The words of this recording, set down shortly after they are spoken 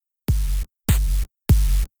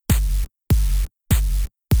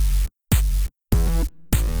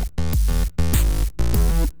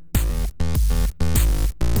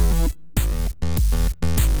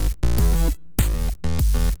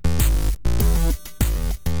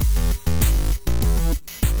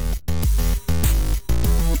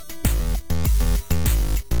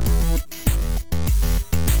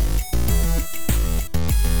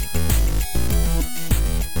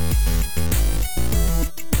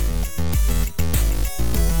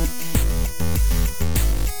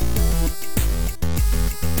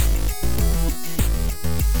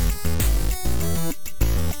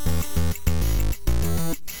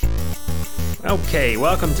Okay,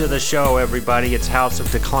 welcome to the show, everybody. It's House of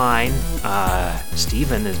Decline.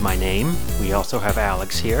 Steven is my name. We also have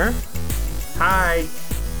Alex here. Hi.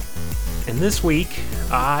 And this week,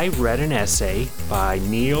 I read an essay by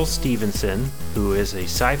Neal Stephenson, who is a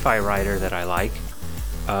sci-fi writer that I like,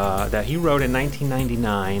 that he wrote in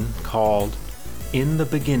 1999 called In the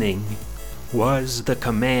Beginning Was the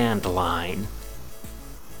Command Line.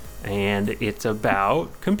 And it's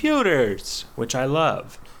about computers, which I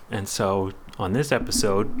love. And so on this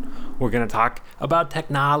episode, we're going to talk about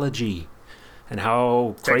technology and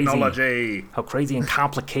how crazy and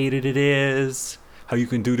complicated it is, how you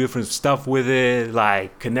can do different stuff with it,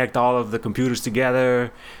 like connect all of the computers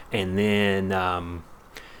together, and then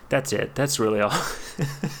that's it. That's really all.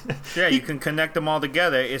 Yeah, you can connect them all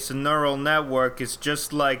together. It's a neural network. It's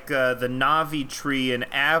just like the Navi tree in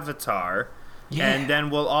Avatar, and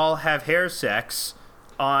then we'll all have hair sex.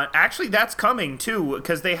 Actually, that's coming too,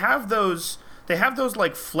 because they have those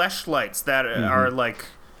like fleshlights that are like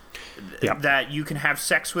that you can have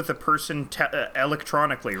sex with a person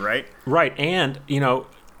electronically, right? Right, and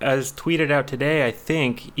as tweeted out today, I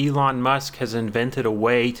think Elon Musk has invented a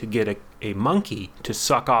way to get a monkey to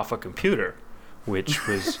suck off a computer, which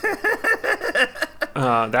was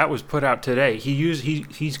that was put out today.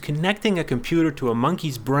 He's connecting a computer to a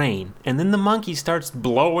monkey's brain, and then the monkey starts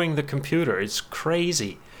blowing the computer. It's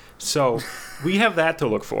crazy. So we have that to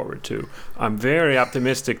look forward to. I'm very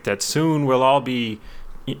optimistic that soon we'll all be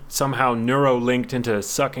somehow neuro-linked into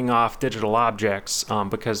sucking off digital objects,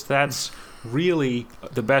 because that's really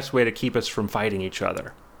the best way to keep us from fighting each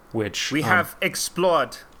other. Which we have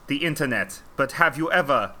explored the internet, but have you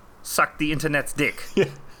ever sucked the internet's dick?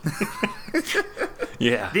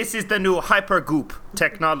 Yeah. This is the new hypergoop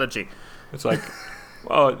technology. It's like,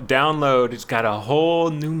 download. It's got a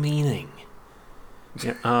whole new meaning.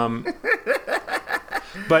 Yeah,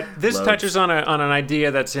 but this touches on an idea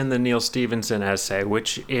that's in the Neal Stephenson essay,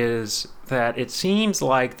 which is that it seems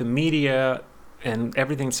like the media and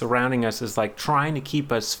everything surrounding us is like trying to keep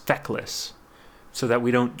us feckless so that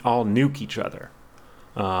we don't all nuke each other.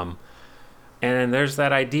 And there's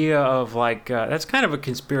that idea of like that's kind of a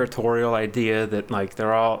conspiratorial idea that like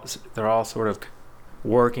they're all sort of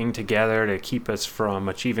working together to keep us from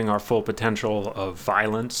achieving our full potential of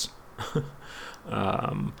violence.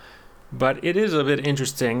 But it is a bit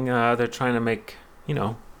interesting. They're trying to make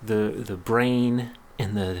the brain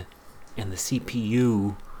and the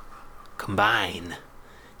CPU combine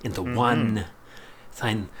into one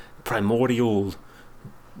primordial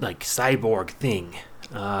like cyborg thing.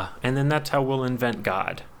 And then that's how we'll invent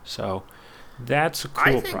God. So that's a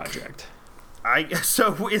cool project.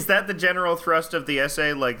 So is that the general thrust of the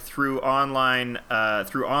essay? Like through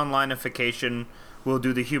onlineification, we'll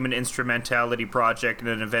do the human instrumentality project and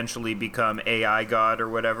then eventually become AI God or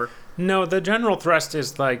whatever? No, the general thrust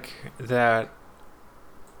is like that.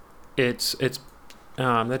 The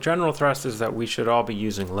general thrust is that we should all be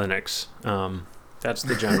using Linux. That's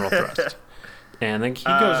the general thrust. And then he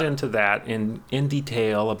goes into that in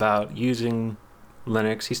detail about using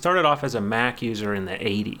Linux. He started off as a Mac user in the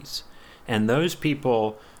 80s. And those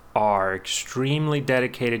people are extremely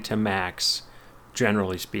dedicated to Macs,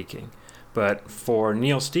 generally speaking. But for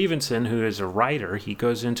Neal Stephenson, who is a writer, he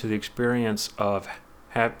goes into the experience of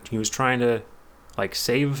he was trying to like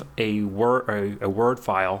save a Word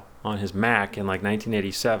file on his Mac in like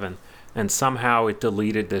 1987, and somehow it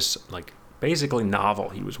deleted this like basically novel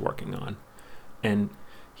he was working on. And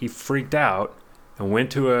he freaked out and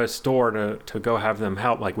went to a store to go have them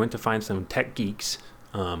help, like went to find some tech geeks.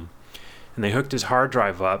 And they hooked his hard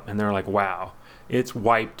drive up, and they're like, wow, it's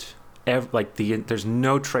wiped. There's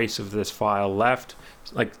no trace of this file left.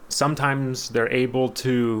 Like sometimes they're able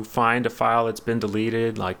to find a file that's been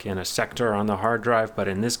deleted, like in a sector on the hard drive, but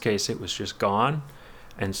in this case it was just gone.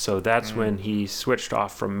 And so that's when he switched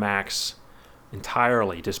off from Macs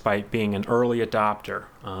entirely, despite being an early adopter.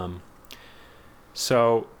 And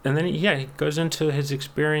then he goes into his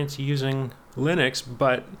experience using Linux,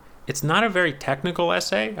 but it's not a very technical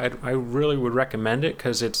essay. I really would recommend it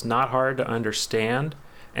because it's not hard to understand.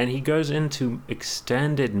 And he goes into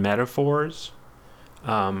extended metaphors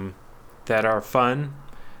that are fun.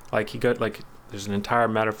 There's an entire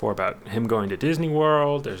metaphor about him going to Disney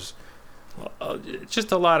World. There's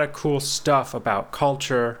just a lot of cool stuff about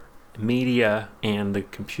culture, media, and the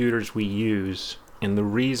computers we use, and the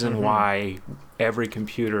reason why every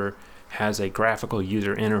computer has a graphical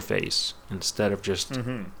user interface instead of just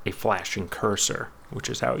a flashing cursor, which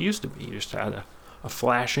is how it used to be. You just had a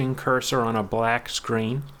flashing cursor on a black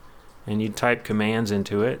screen, and you'd type commands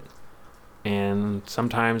into it, and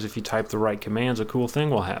sometimes if you type the right commands, a cool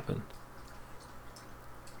thing will happen.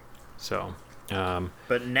 So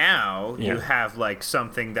But now Yeah. you have like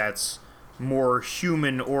something that's more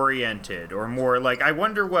human oriented or more like I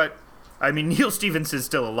wonder what I mean Neil Stephenson's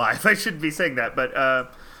still alive. I shouldn't be saying that,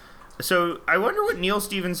 but so I wonder what Neil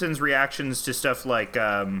Stephenson's reactions to stuff like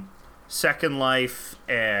Second Life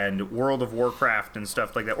and World of Warcraft and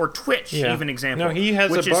stuff like that, or Twitch, Yeah. even example, No, he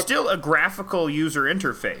has which a is book- still a graphical user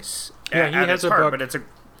interface. Yeah, he at has its a heart, book. but it's a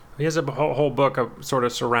He has a whole book of sort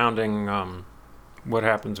of surrounding what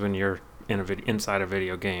happens when you're inside a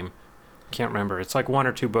video game. Can't remember. It's like 1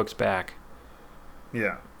 or 2 books back.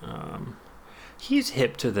 yeah. He's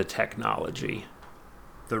hip to the technology.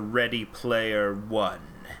 The Ready Player One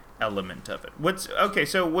element of it.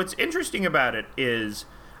 So what's interesting about it is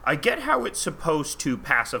I get how it's supposed to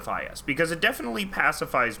pacify us because it definitely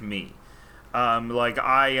pacifies me. Like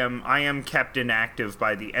I am kept inactive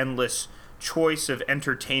by the endless choice of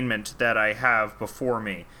entertainment that I have before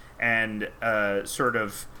me, and sort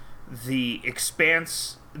of the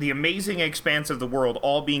expanse, the amazing expanse of the world,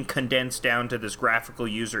 all being condensed down to this graphical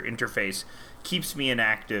user interface, keeps me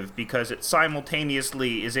inactive because it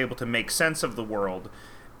simultaneously is able to make sense of the world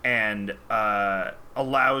and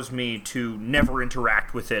allows me to never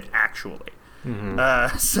interact with it actually.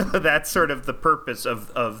 Mm-hmm. So that's sort of the purpose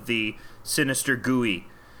of the Sinister GUI.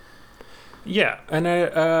 Yeah, and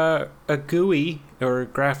a GUI, or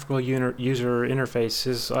graphical user interface,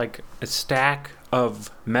 is like a stack of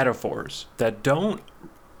metaphors that don't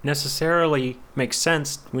necessarily make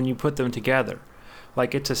sense when you put them together.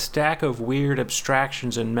 Like, it's a stack of weird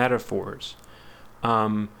abstractions and metaphors.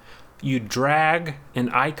 You drag an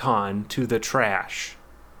icon to the trash.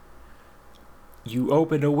 You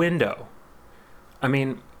open a window. I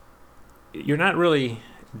mean, you're not really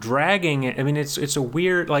dragging it. I mean, it's a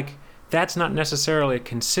weird, like, that's not necessarily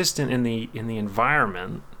consistent in the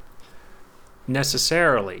environment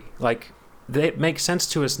necessarily. Like, it makes sense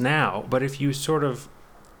to us now, but if you sort of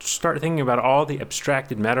start thinking about all the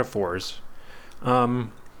abstracted metaphors,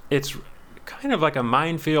 it's kind of like a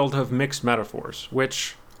minefield of mixed metaphors,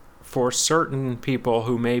 which for certain people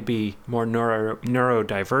who may be more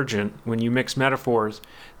neurodivergent, when you mix metaphors,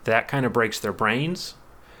 that kind of breaks their brains,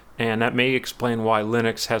 and that may explain why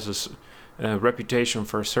Linux has a reputation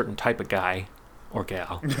for a certain type of guy or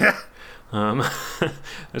gal.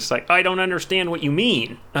 It's like, I don't understand what you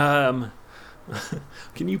mean. Can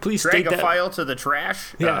you please Drag state a that? file to the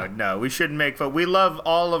trash? Yeah. No, we shouldn't make fun. We love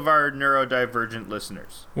all of our neurodivergent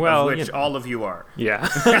listeners, Well, of which you know. all of you are. Yeah.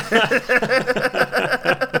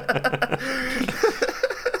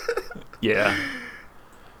 Yeah.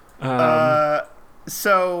 But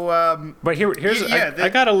here's I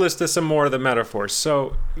got a list of some more of the metaphors.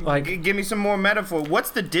 So, like, give me some more metaphor.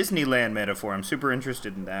 What's the Disneyland metaphor? I'm super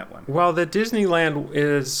interested in that one. well, the Disneyland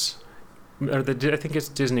is, or I think it's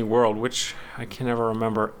Disney World, which I can never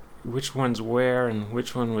remember which one's where and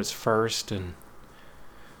which one was first, and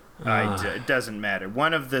It doesn't matter.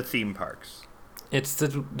 One of the theme parks. it's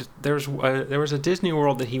there was a Disney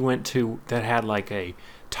World that he went to that had like a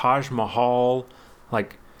Taj Mahal,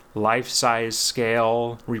 like, life-size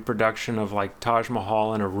scale reproduction of like Taj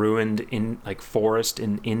Mahal in a ruined forest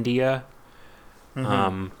in India.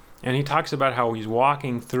 Mm-hmm. And he talks about how he's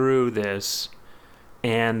walking through this,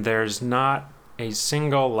 and there's not a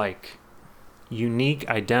single like unique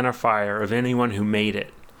identifier of anyone who made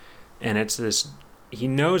it. And it's this, he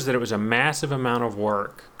knows that it was a massive amount of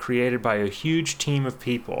work created by a huge team of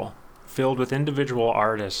people filled with individual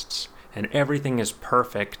artists, and everything is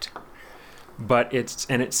perfect. But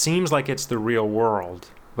it seems like it's the real world,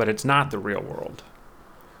 but it's not the real world.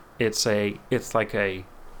 It's like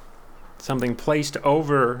something placed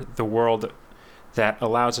over the world that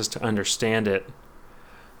allows us to understand it.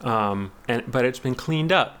 But it's been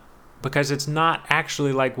cleaned up because it's not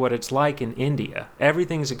actually like what it's like in India.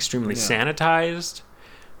 Everything's extremely sanitized.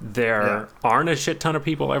 There aren't a shit ton of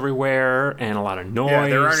people everywhere, and a lot of noise. Yeah,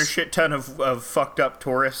 there aren't a shit ton of fucked up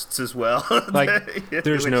tourists as well. Like,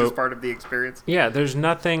 there's which no is part of the experience. Yeah, there's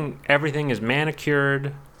nothing. Everything is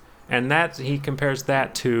manicured, and he compares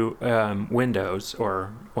that to Windows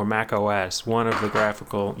or Mac OS, one of the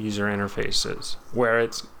graphical user interfaces, where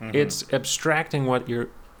it's abstracting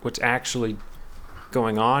what's actually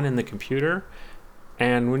going on in the computer,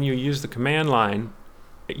 and when you use the command line,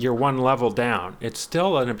 you're one level down. It's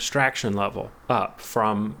still an abstraction level up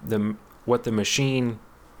from what the machine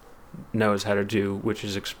knows how to do, which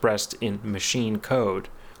is expressed in machine code,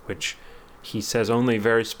 which he says only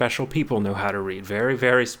very special people know how to read. Very,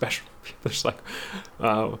 very special people. It's like,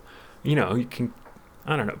 you can,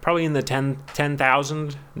 I don't know, probably in the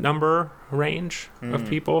 10,000 number range of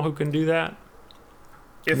people who can do that.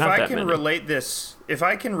 If I can relate this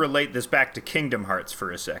back to Kingdom Hearts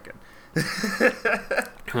for a second.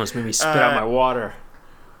 Almost made me spit out my water.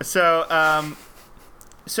 So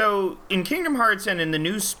in Kingdom Hearts and in the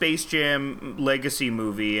new Space Jam Legacy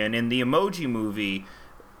movie and in the Emoji movie,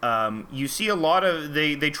 you see a lot of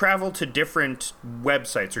they travel to different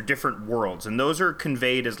websites or different worlds, and those are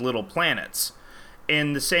conveyed as little planets.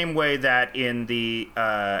 In the same way that in the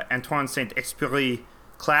Antoine Saint-Exupéry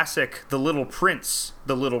classic, The Little Prince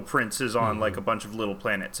is on like a bunch of little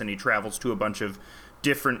planets, and he travels to a bunch of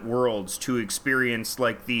different worlds to experience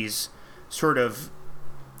like these sort of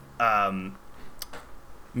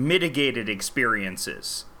mitigated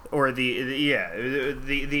experiences, or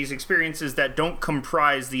these experiences that don't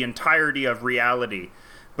comprise the entirety of reality,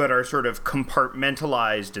 but are sort of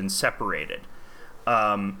compartmentalized and separated.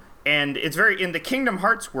 And it's very in the Kingdom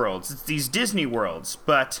Hearts worlds. It's these Disney worlds,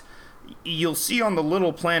 but you'll see on the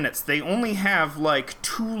little planets they only have like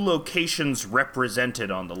 2 locations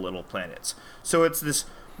represented on the little planets. So it's this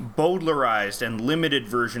bowdlerized and limited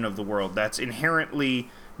version of the world that's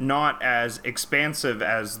inherently not as expansive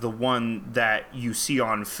as the one that you see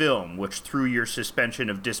on film, which through your suspension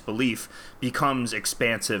of disbelief becomes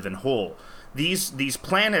expansive and whole. These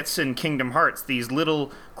planets in Kingdom Hearts, these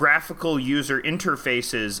little graphical user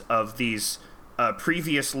interfaces of these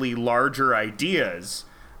previously larger ideas,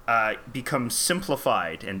 become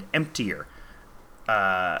simplified and emptier.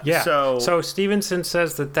 So Stevenson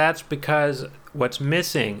says that that's because what's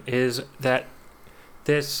missing is that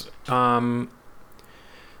they're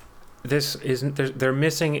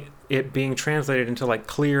missing it being translated into like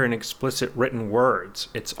clear and explicit written words.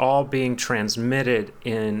 It's all being transmitted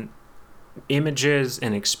in images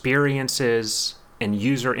and experiences and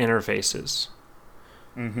user interfaces.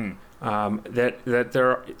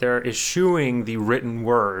 That they're eschewing the written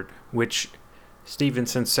word, which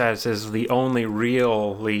Stevenson says is the only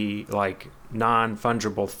really like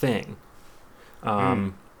non-fungible thing.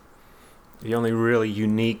 The only really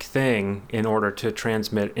unique thing in order to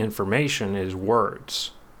transmit information is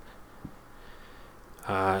words.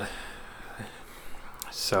 That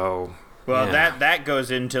goes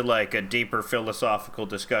into like a deeper philosophical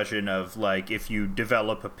discussion of like, if you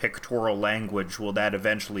develop a pictorial language, will that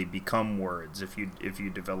eventually become words if you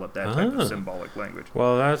develop that type of symbolic language?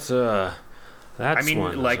 Well, that's I mean,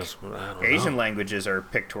 one. Like Asian languages are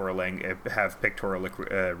have pictorial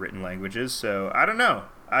written languages, so I don't know.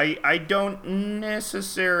 I don't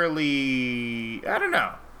necessarily. I don't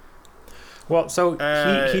know. Well, so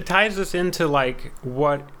he ties this into like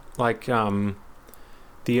what like the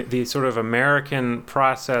sort of American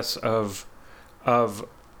process of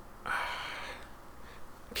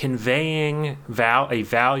conveying a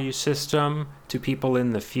value system to people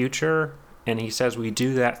in the future, and he says we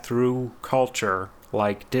do that through culture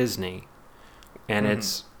like Disney, and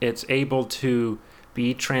it's able to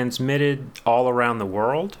be transmitted all around the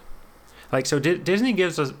world. Like, so Disney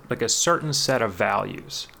gives us like a certain set of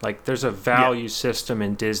values. Like there's a value system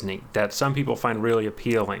in Disney that some people find really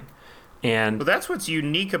appealing. And well, that's what's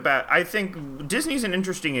unique about. I think Disney's an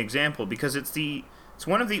interesting example because it's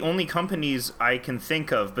one of the only companies I can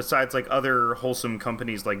think of besides like other wholesome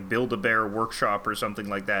companies like Build-A-Bear Workshop or something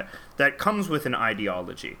like that comes with an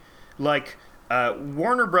ideology. Like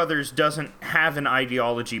Warner Brothers doesn't have an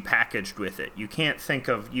ideology packaged with it. You can't think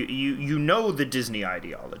of you know the Disney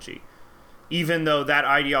ideology, even though that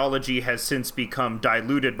ideology has since become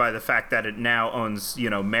diluted by the fact that it now owns,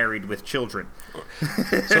 Married with Children.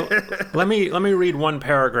 So let me read one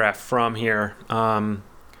paragraph from here.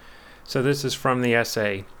 So this is from the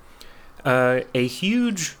essay. A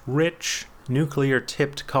huge, rich,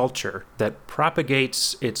 nuclear-tipped culture that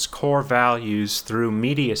propagates its core values through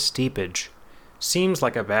media steepage seems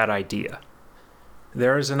like a bad idea.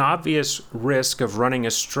 There is an obvious risk of running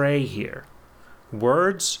astray here.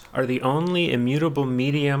 Words are the only immutable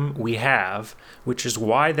medium we have, which is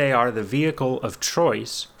why they are the vehicle of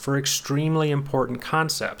choice for extremely important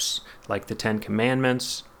concepts like the Ten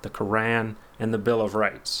Commandments, the Quran, and the Bill of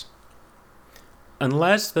Rights.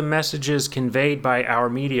 Unless the messages conveyed by our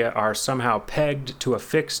media are somehow pegged to a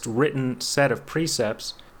fixed written set of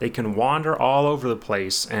precepts, they can wander all over the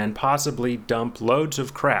place and possibly dump loads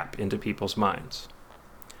of crap into people's minds.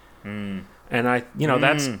 And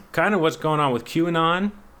that's kind of what's going on with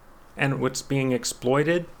QAnon, and what's being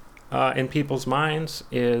exploited in people's minds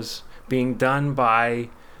is being done by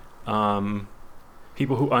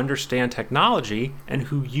people who understand technology and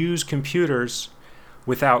who use computers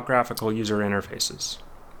without graphical user interfaces.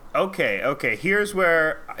 Okay. Here's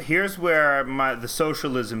where the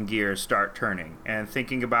socialism gears start turning and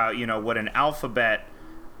thinking about what an alphabet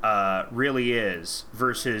really is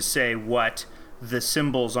versus say what the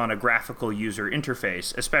symbols on a graphical user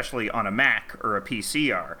interface, especially on a Mac or a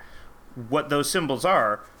PC, are. what those symbols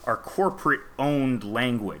are corporate-owned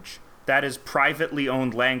language. That is privately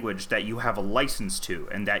owned language that you have a license to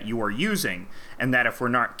and that you are using, and that if we're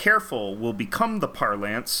not careful will become the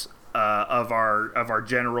parlance of our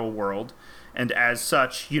general world, and as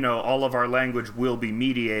such, all of our language will be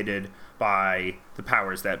mediated by the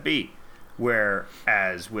powers that be.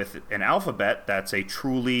 Whereas with an alphabet, that's a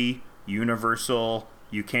truly universal.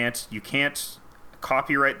 You can't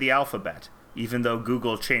copyright the alphabet, even though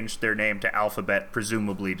Google changed their name to Alphabet,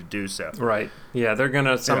 presumably to do so. Right. Yeah, they're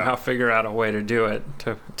gonna somehow figure out a way to do it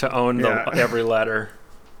to own every letter.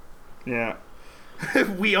 Yeah.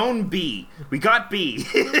 We own B. We got B.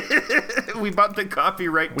 We bought the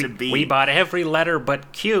copyright to B. We bought every letter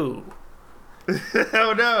but Q.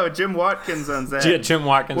 Oh no, Jim Watkins owns that. Jim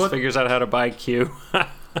Watkins figures out how to buy Q. I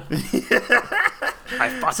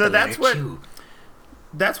bought the letter Q.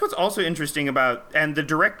 That's what's also interesting about, and the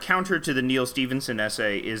direct counter to the Neal Stephenson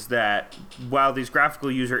essay is that while these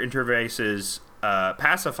graphical user interfaces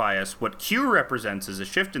pacify us, what Q represents is a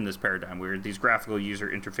shift in this paradigm where these graphical user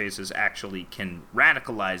interfaces actually can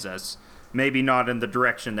radicalize us, maybe not in the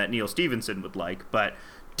direction that Neal Stephenson would like, but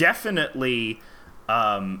definitely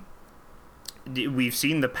we've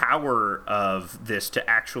seen the power of this to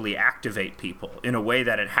actually activate people in a way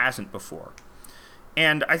that it hasn't before.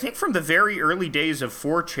 And I think from the very early days of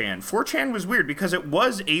 4chan was weird because it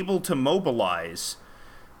was able to mobilize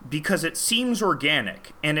because it seems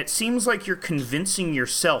organic and it seems like you're convincing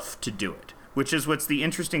yourself to do it, which is what's the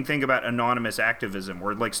interesting thing about anonymous activism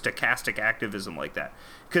or like stochastic activism like that.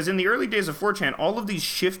 Because in the early days of 4chan, all of these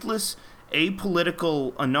shiftless,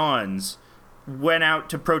 apolitical anons went out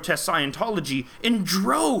to protest Scientology in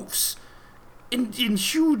droves. In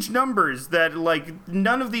huge numbers that, like,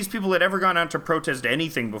 none of these people had ever gone out to protest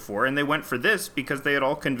anything before, and they went for this because they had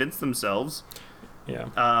all convinced themselves. Yeah.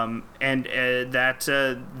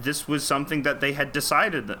 That this was something that they had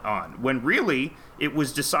decided on, when really it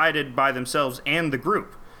was decided by themselves and the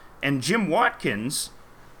group. And Jim Watkins,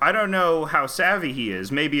 I don't know how savvy he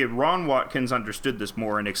is. Maybe Ron Watkins understood this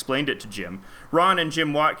more and explained it to Jim. Ron and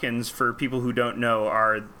Jim Watkins, for people who don't know,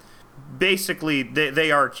 are... basically,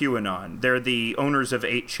 they are QAnon. They're the owners of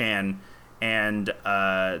 8chan, and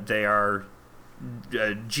they are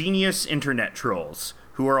genius internet trolls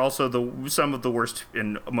who are also some of the worst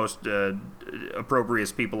and most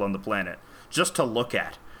opprobrious people on the planet, just to look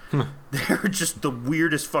at. They're just the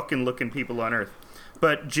weirdest fucking looking people on earth.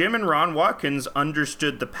 But Jim and Ron Watkins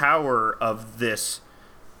understood the power of this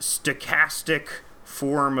stochastic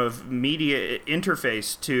form of media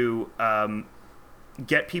interface to...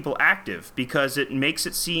 get people active, because it makes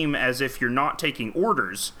it seem as if you're not taking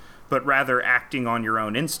orders, but rather acting on your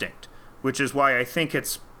own instinct, which is why I think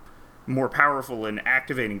it's more powerful in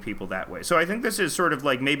activating people that way. So I think this is sort of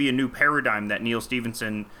like maybe a new paradigm that Neal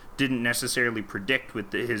Stephenson didn't necessarily predict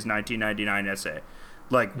with his 1999 essay.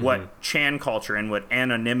 Like what Chan culture and what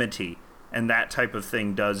anonymity and that type of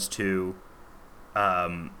thing does to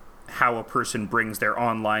how a person brings their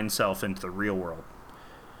online self into the real world.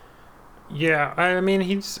 Yeah, I mean,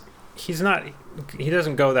 he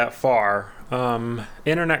doesn't go that far.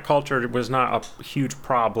 Internet culture was not a huge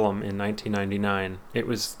problem in 1999. It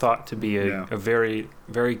was thought to be a very,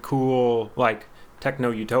 very cool, like,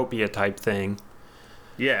 techno-utopia type thing.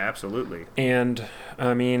 Yeah, absolutely. And,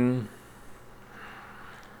 I mean,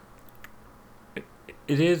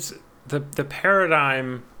 it is the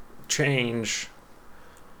paradigm change.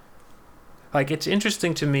 Like, it's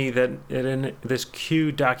interesting to me that in this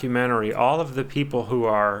Q documentary, all of the people who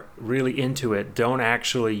are really into it don't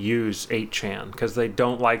actually use 8chan because they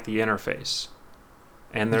don't like the interface.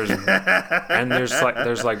 And they're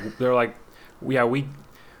like, yeah, we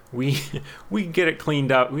get it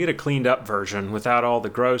cleaned up. We get a cleaned up version without all the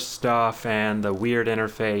gross stuff and the weird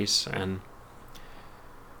interface. And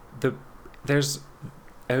there's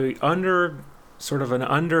an under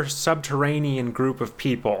subterranean group of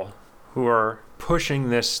people who are pushing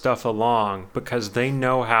this stuff along because they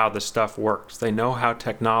know how the stuff works. They know how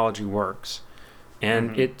technology works.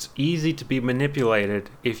 And it's easy to be manipulated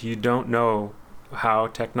if you don't know how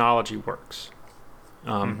technology works.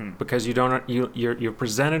 Because you're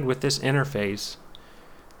presented with this interface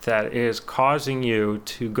that is causing you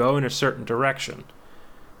to go in a certain direction.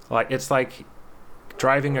 Like, it's like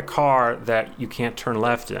driving a car that you can't turn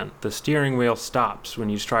left in. The steering wheel stops when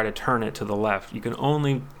you try to turn it to the left. You can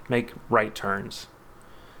only make right turns.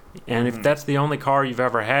 And if that's the only car you've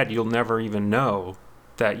ever had, you'll never even know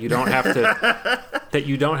that you don't have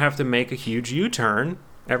to make a huge U-turn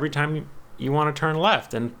every time you want to turn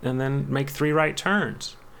left and then make 3 right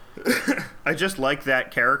turns. I just like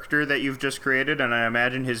that character that you've just created, and I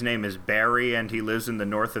imagine his name is Barry, and he lives in the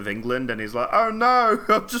north of England, and he's like, oh no,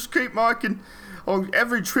 I'll just keep making... Oh,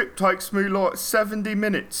 every trip takes me like 70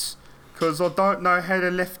 minutes, because I don't know how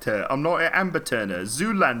to lift her. I'm not an Amber Turner.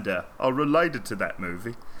 Zoolander. I related to that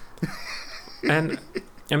movie. And,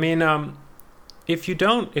 I mean, if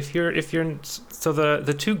you're... So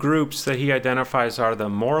the two groups that he identifies are the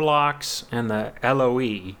Morlocks and the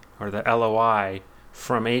LOE, or the LOI,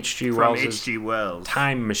 from H.G. Wells'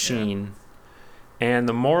 Time Machine. Yeah. And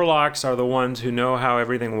the Morlocks are the ones who know how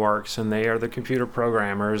everything works, and they are the computer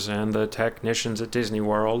programmers and the technicians at Disney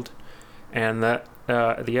World. And the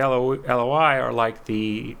LOI are like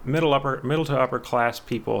the middle to upper class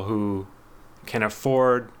people who can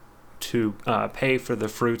afford to pay for the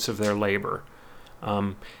fruits of their labor.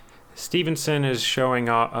 Stevenson is showing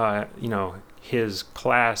his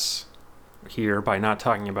class here by not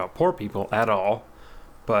talking about poor people at all.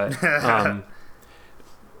 But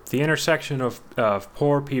the intersection of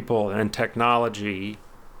poor people and technology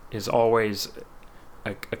is always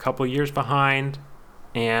a couple years behind,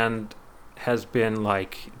 and has been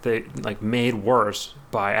made worse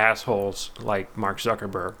by assholes like Mark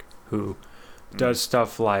Zuckerberg, who does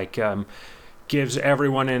stuff like gives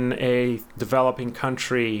everyone in a developing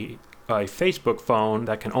country a Facebook phone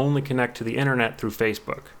that can only connect to the internet through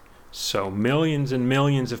Facebook. So millions and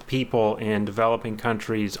millions of people in developing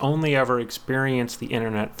countries only ever experience the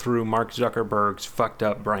internet through Mark Zuckerberg's fucked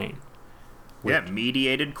up brain.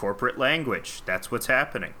 Mediated corporate language. That's what's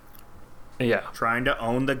happening. Yeah. Trying to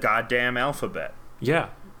own the goddamn alphabet. Yeah.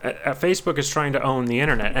 Facebook is trying to own the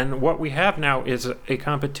internet. And what we have now is a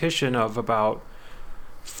competition of about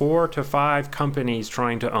 4 to 5 companies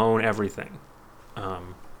trying to own everything.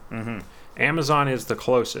 Amazon is the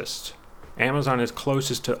closest. Amazon is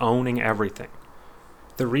closest to owning everything.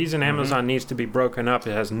 The reason Amazon needs to be broken up,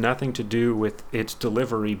 it has nothing to do with its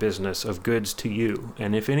delivery business of goods to you.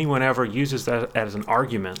 And if anyone ever uses that as an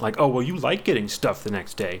argument, like, oh, well, you like getting stuff the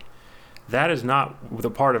next day, that is not the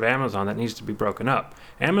part of Amazon that needs to be broken up.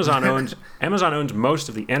 Amazon owns most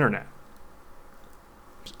of the internet.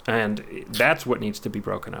 And that's what needs to be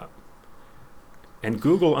broken up. And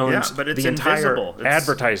Google owns the entire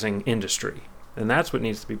advertising industry. And that's what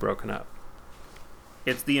needs to be broken up.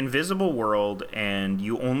 It's the invisible world, and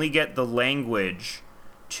you only get the language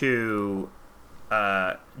to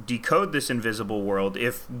decode this invisible world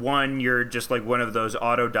if, one, you're just like one of those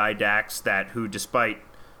autodidacts who, despite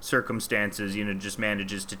circumstances, just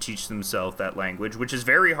manages to teach themselves that language, which is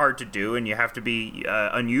very hard to do, and you have to be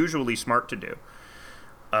unusually smart to do.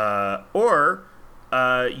 Or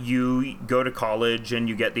you go to college and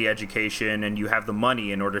you get the education and you have the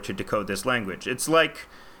money in order to decode this language. It's like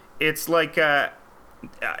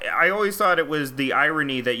I always thought it was the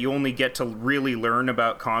irony that you only get to really learn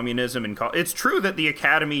about communism in college. It's true that the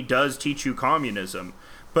academy does teach you communism,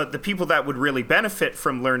 but the people that would really benefit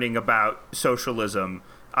from learning about socialism,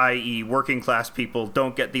 i.e. working class people,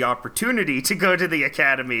 don't get the opportunity to go to the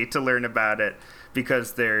academy to learn about it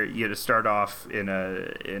because they're start off in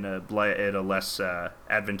a less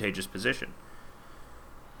advantageous position.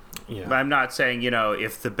 Yeah. But I'm not saying,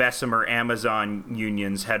 if the Bessemer Amazon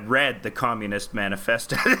unions had read the Communist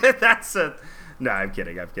Manifesto, No, I'm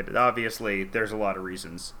kidding. Obviously, there's a lot of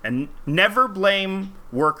reasons. And never blame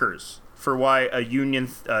workers for why a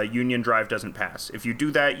union drive doesn't pass. If you do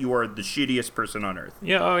that, you are the shittiest person on earth.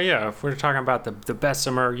 Yeah, oh yeah. If we're talking about the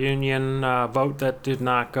Bessemer union vote that did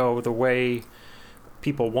not go the way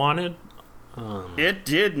people wanted. It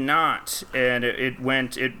did not, and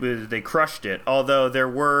they crushed it. Although there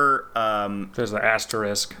were there's an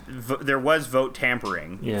asterisk. There was vote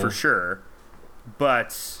tampering for sure,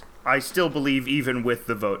 but I still believe even with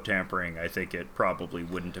the vote tampering, I think it probably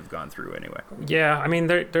wouldn't have gone through anyway. Yeah, I mean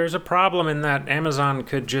there's a problem in that Amazon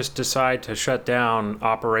could just decide to shut down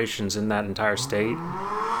operations in that entire state.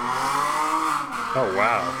 Oh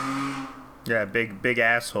wow. Yeah, big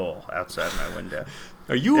asshole outside my window.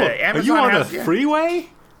 Are you on a freeway?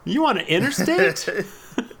 Are you on an interstate?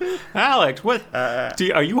 Alex, what?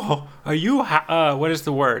 Are you? What is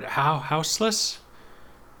the word? Houseless?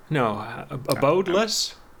 No,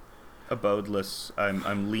 abodeless. Abodeless.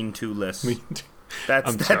 I'm lean-to-less.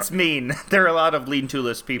 That's mean. There are a lot of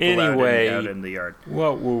lean-to-less people out in the yard.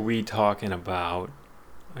 What were we talking about?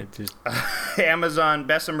 Amazon,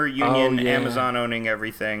 Bessemer Union, Amazon owning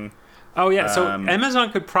everything. Oh, yeah. So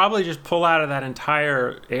Amazon could probably just pull out of that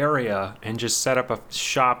entire area and just set up a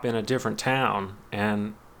shop in a different town.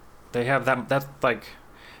 And they have that. That's like.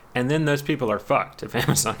 And then those people are fucked if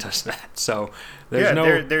Amazon does that. So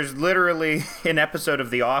there's literally an episode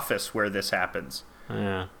of The Office where this happens.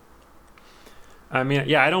 Yeah. I mean,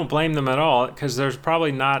 yeah, I don't blame them at all because there's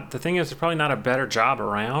probably not. The thing is, there's probably not a better job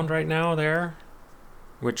around right now there.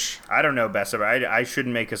 Which I don't know Bessemer. I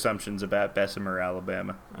shouldn't make assumptions about Bessemer,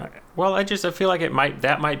 Alabama. Well, I feel like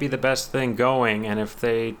that might be the best thing going. And if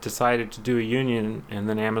they decided to do a union, and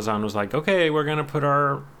then Amazon was like, okay, we're gonna put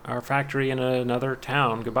our factory in another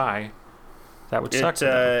town. Goodbye. That would suck.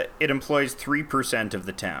 It employs 3% of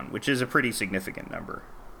the town, which is a pretty significant number.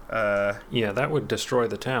 Yeah, that would destroy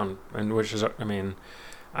the town, and which is, I mean,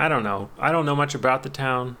 I don't know. I don't know much about the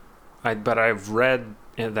town, but I've read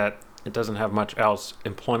that it doesn't have much else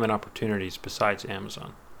employment opportunities besides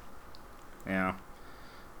Amazon. Yeah.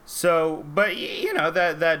 So, but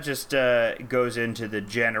that just goes into the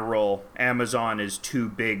general Amazon is too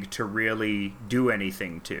big to really do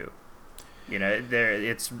anything to.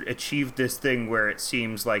 It's achieved this thing where it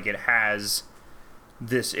seems like it has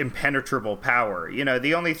this impenetrable power.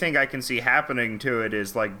 The only thing I can see happening to it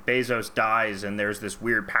is like Bezos dies and there's this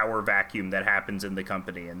weird power vacuum that happens in the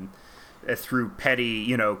company, and through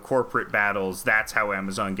petty, corporate battles, that's how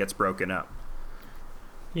Amazon gets broken up.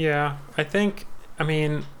 Yeah, I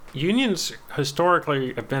mean, unions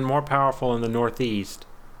historically have been more powerful in the Northeast,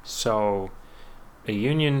 so a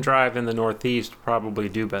union drive in the Northeast probably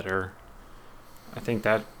do better. I think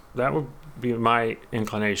that would be my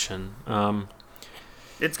inclination.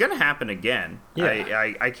 It's going to happen again.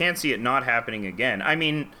 Yeah. I can't see it not happening again. I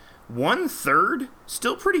mean, 1/3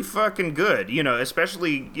 still pretty fucking good,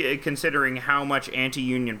 especially considering how much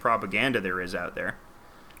anti-union propaganda there is out there.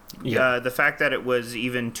 Yeah. The fact that it was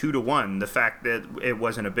even 2-1, the fact that it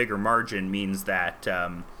wasn't a bigger margin means that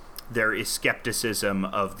there is skepticism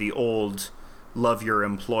of the old love your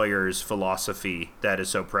employers philosophy that is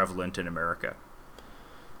so prevalent in America.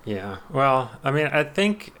 Yeah. Well, I mean,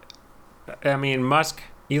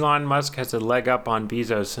 Elon Musk has a leg up on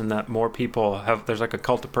Bezos in that more people there's like a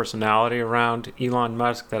cult of personality around Elon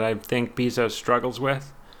Musk that I think Bezos struggles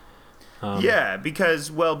with. Yeah, because,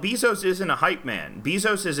 Bezos isn't a hype man.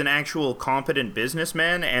 Bezos is an actual competent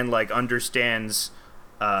businessman and understands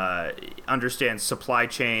supply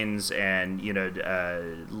chains and,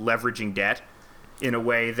 leveraging debt in a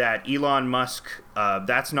way that Elon Musk,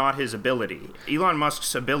 that's not his ability. Elon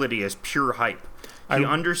Musk's ability is pure hype. He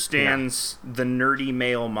understands the nerdy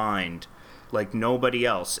male mind like nobody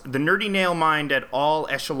else. The nerdy male mind at all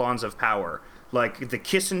echelons of power, like the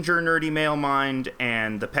Kissinger nerdy male mind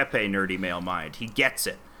and the Pepe nerdy male mind. He gets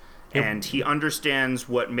it. And he understands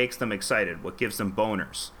what makes them excited, what gives them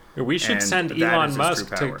boners. We should send Elon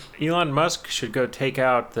Musk to... Elon Musk should go take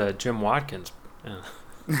out the Jim Watkins.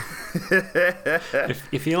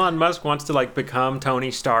 If Elon Musk wants to become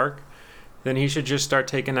Tony Stark, then he should just start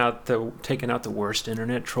taking out the worst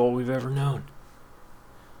internet troll we've ever known.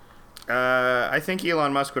 I think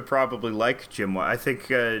Elon Musk would probably like Jim. I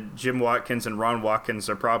think Jim Watkins and Ron Watkins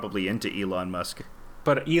are probably into Elon Musk.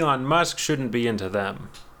 But Elon Musk shouldn't be into them.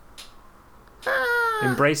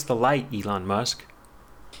 Embrace the light, Elon Musk.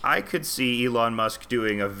 I could see Elon Musk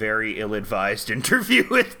doing a very ill-advised interview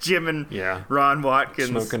with Jim and Ron Watkins.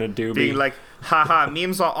 Smoking a doobie. Being like, haha,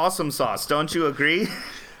 memes are awesome sauce. Don't you agree?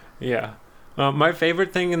 Yeah. My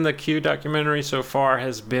favorite thing in the Q documentary so far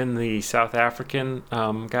has been the South African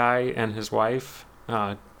guy and his wife.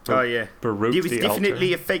 Baruch It was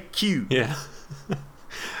definitely a fake Q. Yeah.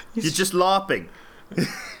 You're just LARPing.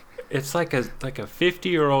 It's like a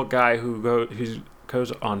 50-year-old guy who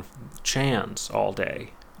goes on chans all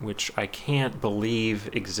day, which I can't believe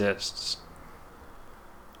exists.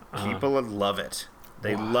 People love it.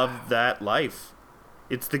 They love that life.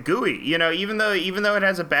 It's the GUI, even though it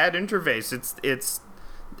has a bad interface, it's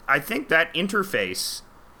I think that interface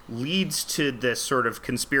leads to this sort of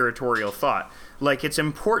conspiratorial thought. It's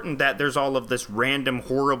important that there's all of this random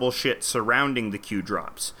horrible shit surrounding the Q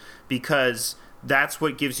drops, because that's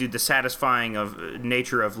what gives you the satisfying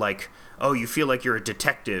nature of you feel like you're a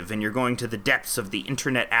detective and you're going to the depths of the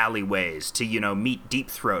internet alleyways to meet Deep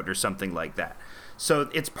Throat or something like that. So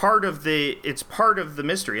it's part of the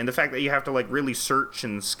mystery, and the fact that you have to really search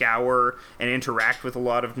and scour and interact with a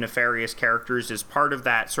lot of nefarious characters is part of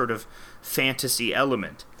that sort of fantasy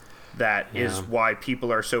element. That is why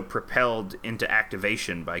people are so propelled into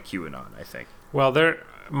activation by QAnon, I think. Well,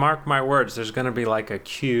 mark my words, there's going to be a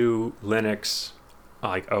Q Linux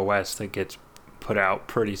OS that gets put out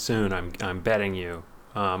pretty soon. I'm betting you.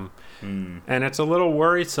 And it's a little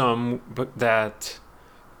worrisome, but that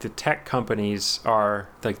the tech companies are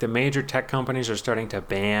the major tech companies are starting to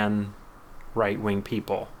ban right-wing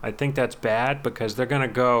people. I think that's bad because they're going to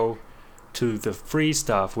go to the free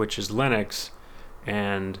stuff, which is Linux,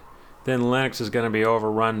 and then Linux is going to be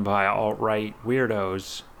overrun by alt-right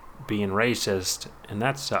weirdos being racist, and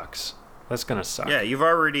that sucks. That's gonna suck. Yeah,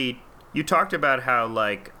 you talked about how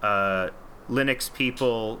like Linux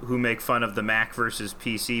people who make fun of the Mac versus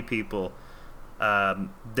PC people,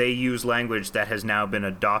 they use language that has now been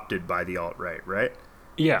adopted by the alt-right, right?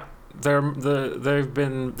 Yeah, there's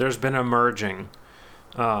been a merging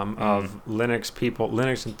of Linux people,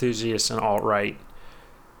 Linux enthusiasts, and alt-right,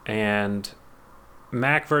 and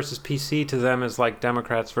Mac versus PC to them is like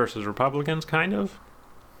Democrats versus Republicans, kind of.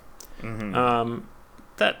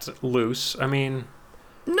 That's loose. I mean,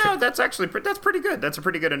 no, that's pretty good. That's a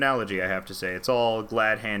pretty good analogy, I have to say. It's all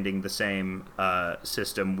glad-handing the same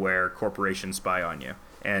system where corporations spy on you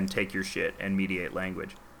and take your shit and mediate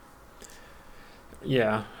language.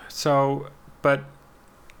 Yeah. So, but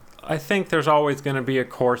I think there's always going to be a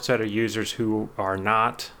core set of users who are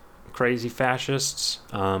not crazy fascists,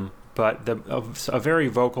 but a very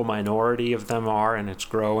vocal minority of them are, and it's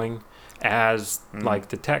growing as like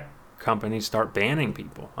the tech companies start banning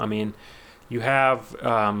people. I mean, you have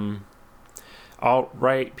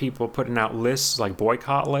alt-right people putting out lists like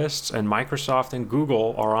boycott lists, and Microsoft and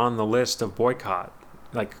Google are on the list of boycott,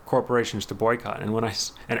 like corporations to boycott. And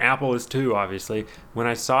and Apple is too, obviously. When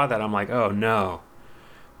I saw that, I'm like, oh no.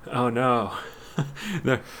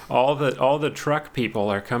 all the truck people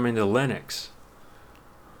are coming to Linux.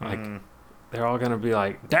 Like, they're all gonna be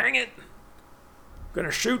like, dang it, I'm gonna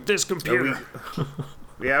shoot this computer. So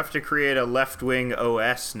we have to create a left-wing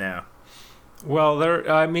OS now. Well, there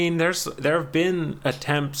have been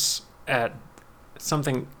attempts at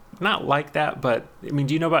something not like that, but I mean,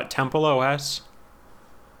 do you know about Temple OS?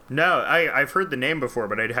 No, I've heard the name before,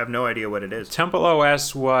 but I have no idea what it is. Temple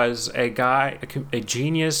OS was a guy, a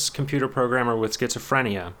genius computer programmer with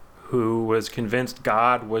schizophrenia, who was convinced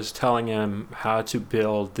God was telling him how to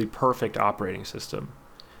build the perfect operating system.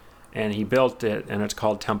 And he built it, and it's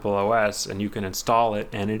called Temple OS, and you can install it,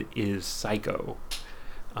 and it is psycho.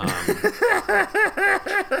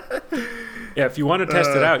 Yeah, if you want to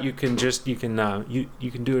test it out, you can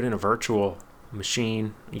do it in a virtual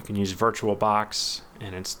machine. You can use VirtualBox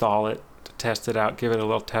and install it to test it out, give it a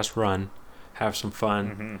little test run, have some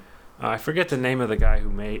fun. I forget the name of the guy who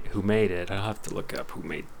made it. I'll have to look up who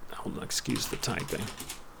made. Hold on, excuse the typing.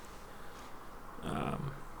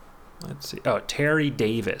 Let's see. Oh, Terry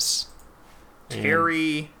Davis.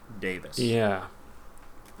 Davis. Yeah.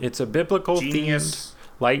 It's a biblical themed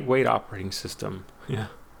lightweight operating system. Yeah.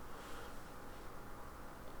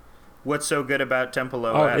 What's so good about Temple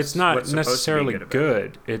OS? Oh, it's not necessarily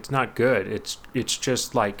good. It's not good. It's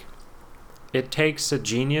just like, it takes a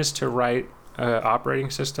genius to write an operating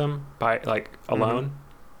system by alone,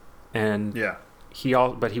 and he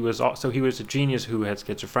was a genius who had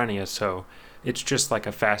schizophrenia. So it's just like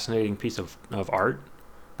a fascinating piece of art,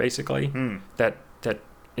 basically. That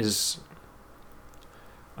is,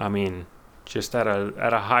 I mean, just at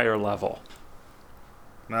a higher level.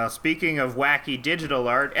 Now, speaking of wacky digital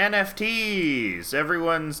art, NFTs.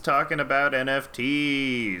 Everyone's talking about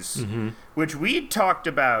NFTs, which we talked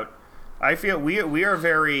about. I feel we are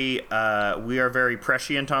very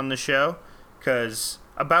prescient on the show, because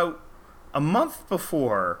about a month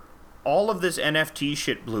before all of this NFT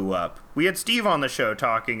shit blew up, we had Steve on the show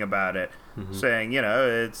talking about it, saying,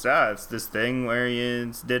 it's this thing where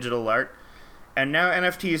it's digital art. And now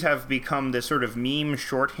NFTs have become this sort of meme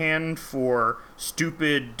shorthand for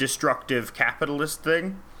stupid, destructive capitalist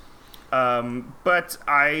thing. But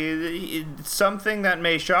something that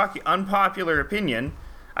may shock you, unpopular opinion.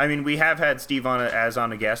 I mean, we have had Steve on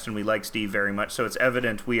a guest, and we like Steve very much, so it's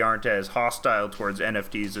evident we aren't as hostile towards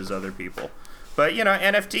NFTs as other people. But,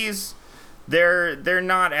 NFTs, they're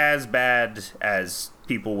not as bad as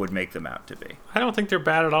people would make them out to be. I don't think they're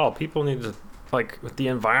bad at all. People need to... with the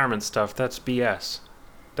environment stuff, that's BS.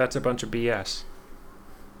 That's a bunch of BS.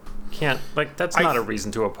 That's not a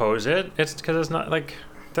reason to oppose it. It's because it's not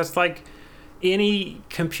that's like any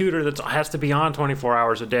computer that has to be on 24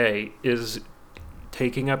 hours a day is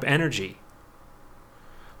taking up energy.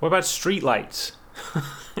 What about streetlights?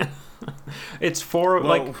 It's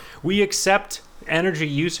for, we accept energy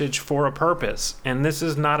usage for a purpose, and this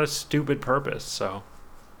is not a stupid purpose, so...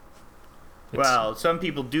 Well, some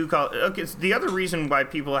people do call it... Okay, the other reason why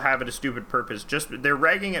people have it a stupid purpose, they're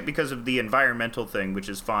ragging it because of the environmental thing, which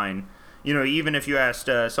is fine. Even if you asked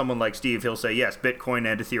someone like Steve, he'll say, yes,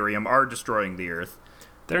 Bitcoin and Ethereum are destroying the Earth.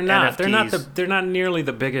 They're not. NFTs, they're not nearly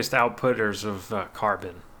the biggest outputters of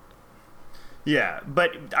carbon. Yeah,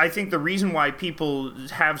 but I think the reason why people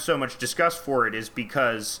have so much disgust for it is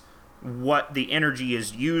because what the energy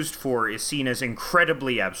is used for is seen as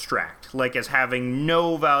incredibly abstract, like as having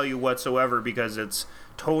no value whatsoever because it's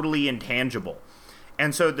totally intangible.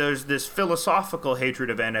 And so there's this philosophical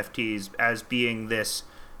hatred of NFTs as being this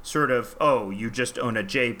sort of, oh, you just own a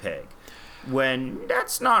JPEG, when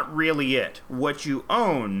that's not really it. What you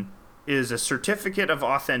own is a certificate of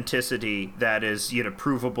authenticity that is,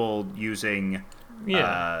 provable using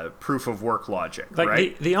proof of work logic, like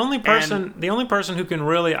right? the only person who can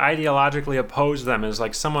really ideologically oppose them is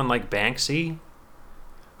like someone like Banksy,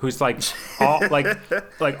 who's like all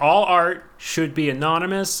like all art should be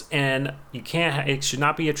anonymous, and it should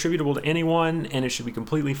not be attributable to anyone, and it should be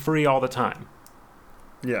completely free all the time.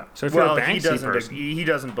 Yeah. So if you're a Banksy person, he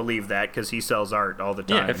doesn't believe that because he sells art all the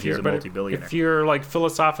time. Yeah, he's a multi-billionaire. If you're like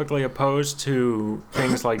philosophically opposed to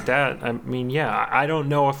things like that, I mean, yeah, I don't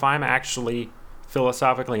know if I'm actually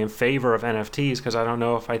philosophically in favor of NFTs, because I don't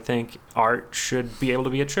know if I think art should be able to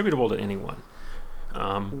be attributable to anyone.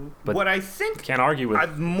 But what I think can't argue with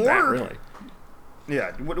that, really.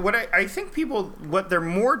 Yeah, what I think what they're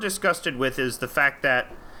more disgusted with is the fact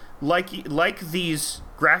that like these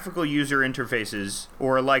graphical user interfaces,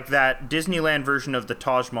 or like that Disneyland version of the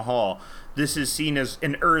Taj Mahal, this is seen as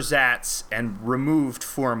an ersatz and removed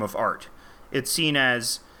form of art. It's seen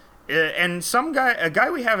as, and a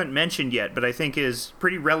guy we haven't mentioned yet, but I think is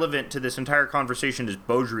pretty relevant to this entire conversation, is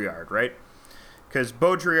Baudrillard, right? Because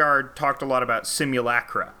Baudrillard talked a lot about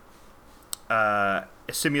simulacra,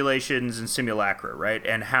 simulations and simulacra, right?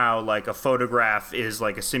 And how like a photograph is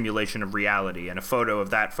like a simulation of reality, and a photo of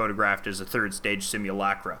that photographed is a third stage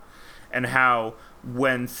simulacra. And how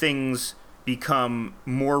when things become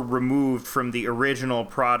more removed from the original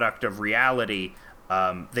product of reality,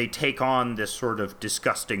 they take on this sort of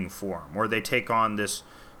disgusting form, or they take on this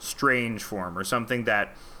strange form, or something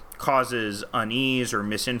that causes unease or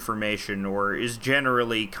misinformation, or is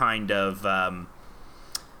generally kind of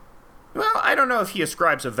well, I don't know if he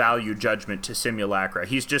ascribes a value judgment to simulacra.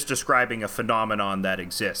 He's just describing a phenomenon that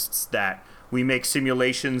exists, that we make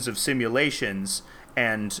simulations of simulations,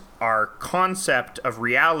 and our concept of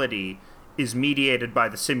reality is mediated by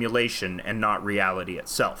the simulation and not reality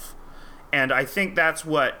itself. And I think that's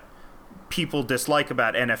what people dislike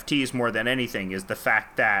about NFTs more than anything, is the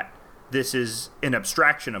fact that this is an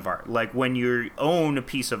abstraction of art. Like when you own a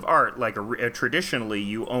piece of art, like traditionally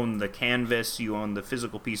you own the canvas, you own the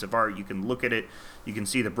physical piece of art, you can look at it, you can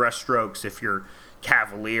see the brushstrokes. If you're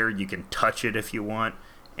cavalier, you can touch it if you want.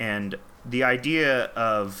 And the idea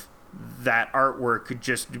of that artwork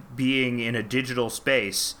just being in a digital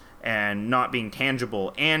space and not being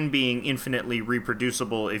tangible and being infinitely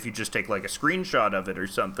reproducible if you just take like a screenshot of it or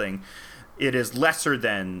something, it is lesser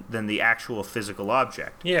than the actual physical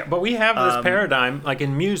object. Yeah, but we have this paradigm like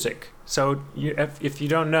in music. So if you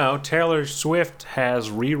don't know, Taylor Swift has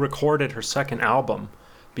re-recorded her second album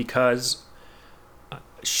because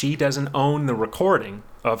she doesn't own the recording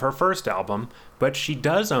of her first album, but she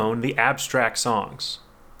does own the abstract songs.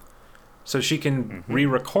 So she can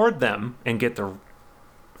re-record them and get the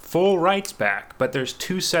full rights back, but there's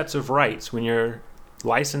two sets of rights. When you're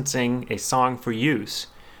licensing a song for use,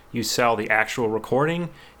 you sell the actual recording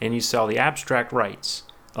and you sell the abstract rights,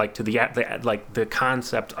 like to the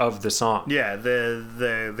concept of the song. Yeah,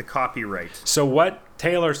 the copyright. So what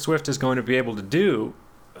Taylor Swift is going to be able to do,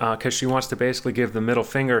 because she wants to basically give the middle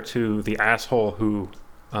finger to the asshole who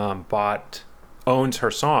owns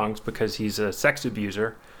her songs because he's a sex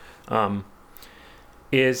abuser,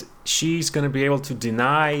 is she's going to be able to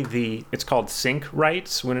deny it's called sync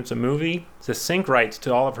rights when it's a movie, the sync rights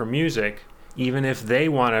to all of her music, even if they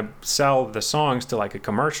want to sell the songs to like a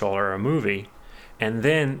commercial or a movie, and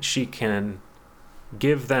then she can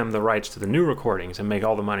give them the rights to the new recordings and make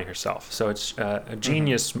all the money herself. So it's a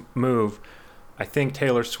genius move. I think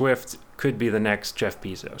Taylor Swift could be the next Jeff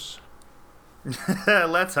Bezos.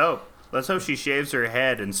 Let's hope. Let's hope she shaves her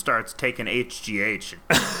head and starts taking HGH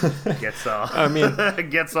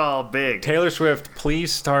and gets all big. Taylor Swift,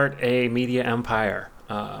 please start a media empire.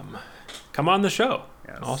 Come on the show.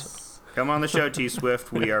 Yes. Also. Come on the show, T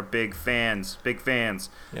Swift. We are big fans. Big fans.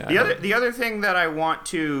 Yeah, the other thing that I want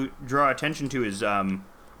to draw attention to is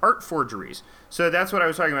art forgeries. So that's what I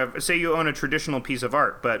was talking about. Say you own a traditional piece of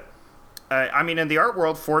art, but in the art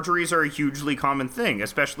world, forgeries are a hugely common thing,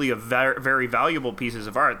 especially of very valuable pieces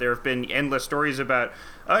of art. There have been endless stories about,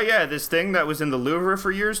 oh yeah, this thing that was in the Louvre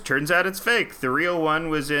for years, turns out it's fake. The real one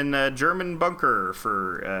was in a German bunker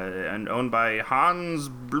and owned by Hans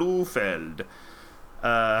Blufeld.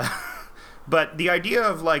 But the idea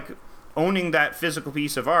of like owning that physical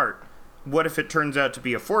piece of art, what if it turns out to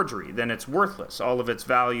be a forgery? Then it's worthless. All of its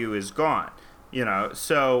value is gone.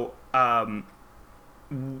 So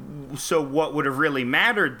what would have really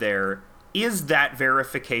mattered there is that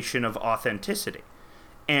verification of authenticity.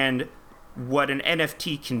 And what an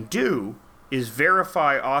NFT can do is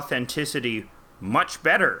verify authenticity much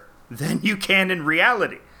better than you can in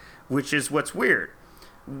reality. which is what's weird.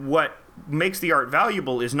 What makes the art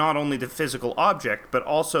valuable is not only the physical object, but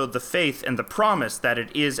also the faith and the promise that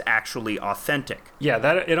it is actually authentic. Yeah,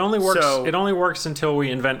 that it only works. It only works until we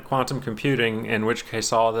invent quantum computing, in which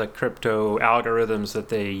case all the crypto algorithms that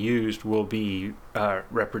they used will be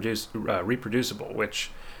reproducible,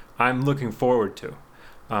 which I'm looking forward to.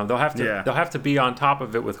 They'll have to be on top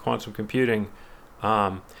of it with quantum computing.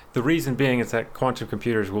 The reason being is that quantum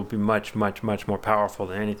computers will be much, much, much more powerful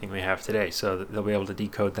than anything we have today. So they'll be able to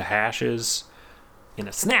decode the hashes in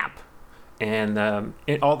a snap. And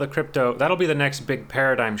all the crypto, that'll be the next big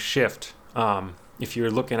paradigm shift. If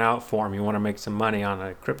you're looking out for them, you want to make some money on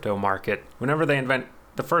a crypto market. Whenever they invent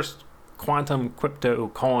the first quantum crypto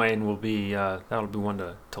coin, that'll be one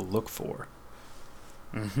to look for.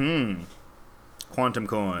 Mm-hmm. Quantum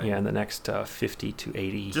coin. Yeah, in the next 50 to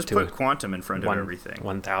 80. Just put quantum in front of everything.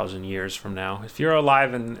 1,000 years from now. If you're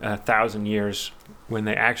alive in 1,000 years, when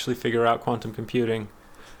they actually figure out quantum computing,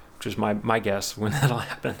 which is my guess when that'll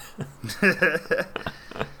happen.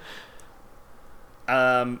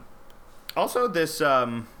 Also, this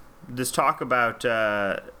talk about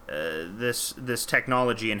this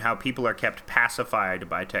technology and how people are kept pacified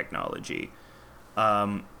by technology.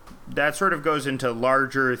 That sort of goes into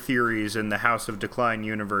larger theories in the House of Decline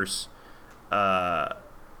universe that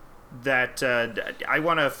I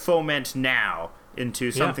want to foment now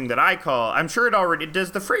into something that I call... I'm sure it already...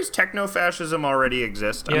 Does the phrase techno-fascism already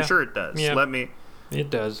exist? I'm sure it does. Yeah. It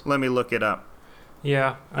does. Let me look it up.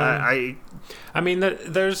 Yeah. I mean,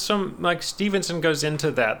 there's some... Like, Stevenson goes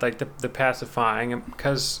into that, like the pacifying,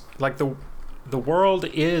 because, like, the world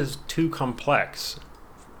is too complex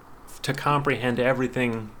to comprehend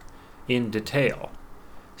everything in detail.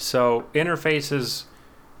 So interfaces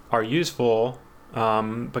are useful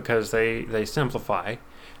because they simplify,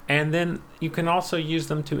 and then you can also use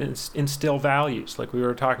them to instill values, like we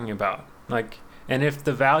were talking about. And if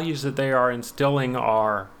the values that they are instilling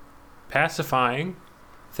are pacifying,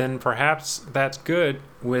 then perhaps that's good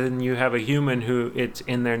when you have a human who it's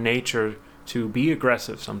in their nature to be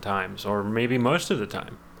aggressive sometimes, or maybe most of the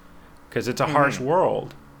time, because it's a harsh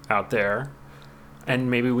world out there.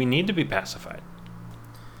 And maybe we need to be pacified.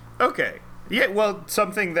 Okay. Yeah, well,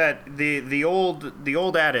 something that the old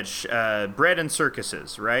adage, bread and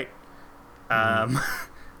circuses, right? And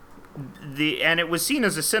it was seen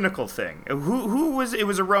as a cynical thing. Who was it?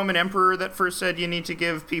 Was a Roman emperor that first said you need to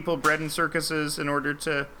give people bread and circuses in order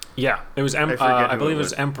to. Yeah, it was. I believe it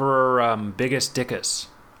was Emperor Bigisticus.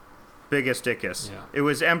 Bigisticus. Yeah. It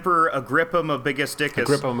was Emperor Agrippum of Bigisticus.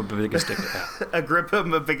 Agrippum of Bigisticus. Yeah.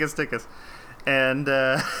 Agrippum of Bigisticus. And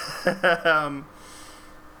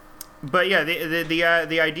but yeah,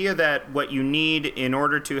 the idea that what you need in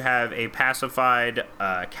order to have a pacified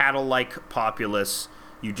cattle-like populace,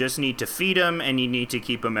 you just need to feed them and you need to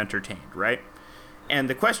keep them entertained, right? And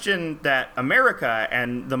the question that America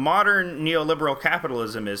and the modern neoliberal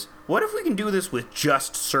capitalism is, what if we can do this with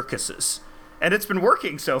just circuses? And it's been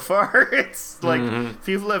working so far. It's like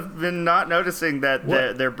people have been not noticing that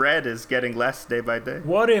their bread is getting less day by day.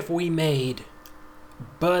 What if we made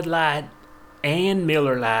Bud Light and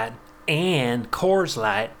Miller Lite and Coors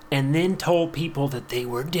Light and then told people that they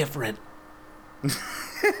were different?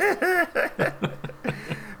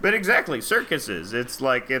 But exactly, circuses. It's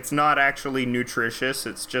like, it's not actually nutritious.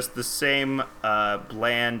 It's just the same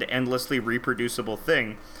bland, endlessly reproducible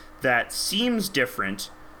thing that seems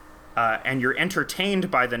different. And you're entertained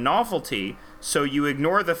by the novelty, so you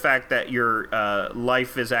ignore the fact that your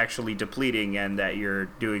life is actually depleting and that you're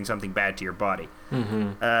doing something bad to your body.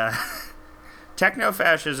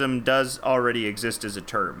 Techno-fascism does already exist as a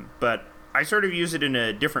term, but I sort of use it in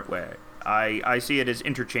a different way. I see it as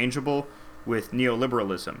interchangeable with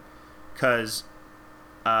neoliberalism, because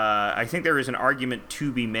I think there is an argument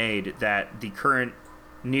to be made that the current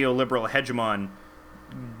neoliberal hegemon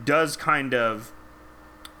does kind of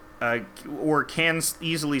or can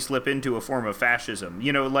easily slip into a form of fascism.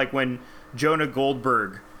 You know, like when Jonah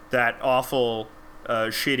Goldberg, that awful,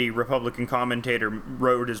 shitty Republican commentator,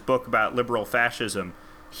 wrote his book about liberal fascism,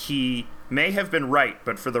 he may have been right,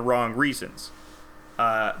 but for the wrong reasons.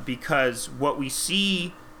 Because what we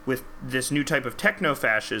see with this new type of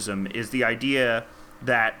techno-fascism is the idea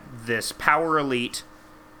that this power elite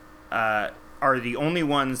are the only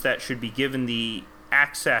ones that should be given the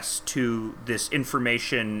access to this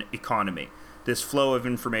information economy, this flow of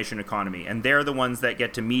information economy, and they're the ones that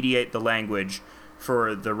get to mediate the language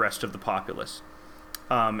for the rest of the populace.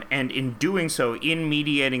 And in doing so, in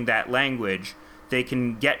mediating that language, they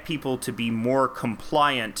can get people to be more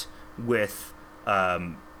compliant with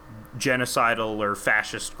genocidal or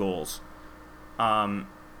fascist goals.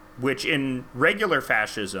 which in regular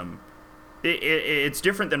fascism, it's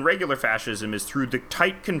different than regular fascism, is through the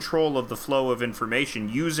tight control of the flow of information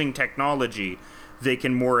using technology, they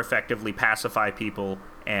can more effectively pacify people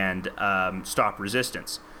and stop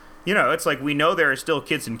resistance. You know, it's like, we know there are still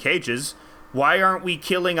kids in cages. Why aren't we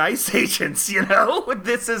killing ICE agents? You know,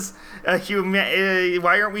 this is a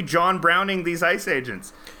why aren't we John Browning these ICE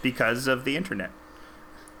agents? Because of the internet.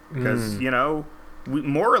 Because, you know,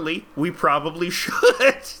 morally, we probably should.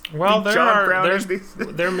 Well,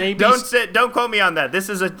 there may be. Don't quote me on that. This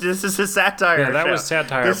is a satire. Yeah, that show. Was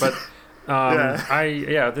satire, but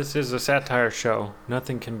this is a satire show.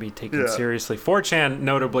 Nothing can be taken seriously. 4chan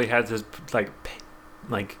notably has this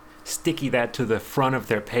like sticky that to the front of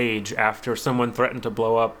their page after someone threatened to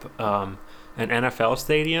blow up an NFL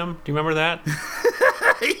stadium. Do you remember that?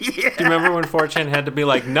 Yeah. Do you remember when 4chan had to be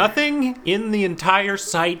like, nothing in the entire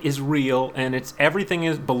site is real, and everything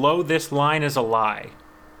is below this line is a lie?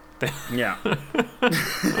 Yeah.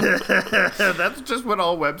 That's just what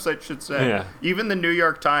all websites should say. Yeah. Even the New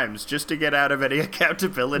York Times, just to get out of any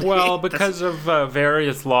accountability. Well, because of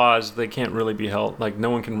various laws, they can't really be held, like,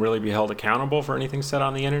 no one can really be held accountable for anything said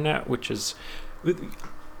on the internet, which is...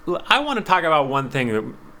 I want to talk about one thing that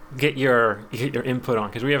get your input on,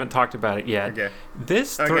 because we haven't talked about it yet. Okay.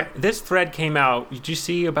 This thread came out. Did you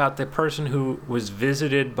see about the person who was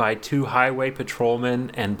visited by 2 highway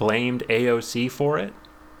patrolmen and blamed AOC for it?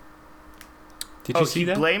 Did you see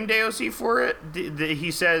that? He blamed AOC for it? He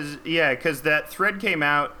says, yeah, because that thread came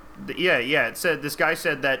out. Yeah, it said, this guy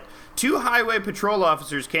said that 2 highway patrol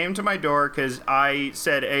officers came to my door because I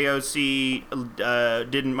said AOC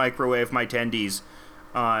didn't microwave my tendies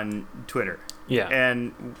on Twitter. Yeah.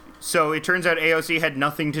 And so it turns out AOC had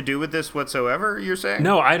nothing to do with this whatsoever, you're saying?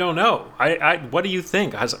 No, I don't know. I what do you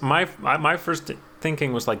think? My first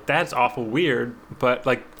thinking was like, that's awful weird, but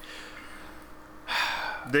like...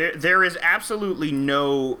 There is absolutely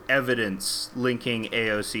no evidence linking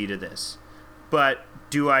AOC to this. But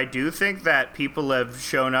I do think that people have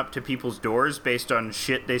shown up to people's doors based on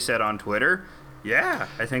shit they said on Twitter? Yeah,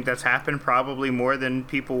 I think that's happened probably more than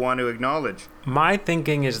people want to acknowledge. My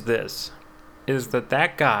thinking is this, is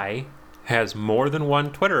that guy has more than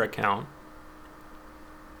one Twitter account,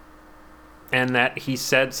 and that he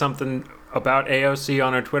said something about AOC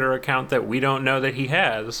on a Twitter account that we don't know that he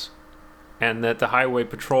has, and that the highway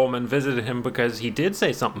patrolman visited him because he did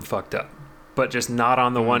say something fucked up, but just not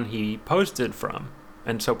on the one he posted from.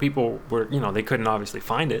 And so people were, they couldn't obviously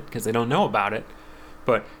find it because they don't know about it.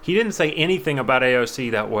 But he didn't say anything about AOC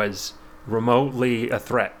that was remotely a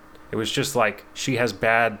threat. It was just like, she has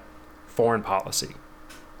bad foreign policy.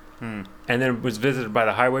 And then was visited by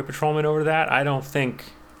the highway patrolman over that? I don't think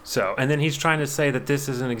so. And then he's trying to say that this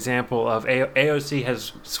is an example of AOC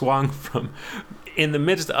has swung from, in the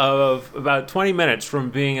midst of about 20 minutes, from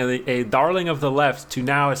being a darling of the left to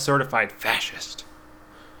now a certified fascist.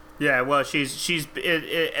 Yeah, well, she's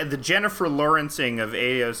the Jennifer Lawrencing of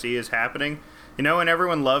AOC is happening. You know, when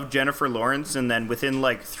everyone loved Jennifer Lawrence, and then within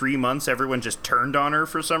like 3 months, everyone just turned on her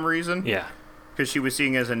for some reason? Yeah. Because she was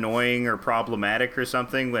seen as annoying or problematic or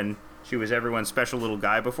something when she was everyone's special little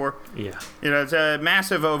guy before. Yeah. It's a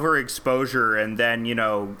massive overexposure, and then,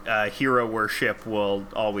 hero worship will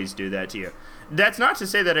always do that to you. That's not to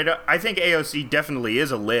say that I think AOC definitely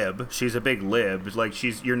is a lib. She's a big lib. Like,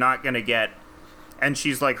 you're not going to get... And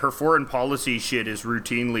she's like, her foreign policy shit is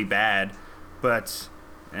routinely bad. But,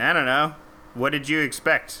 I don't know. What did you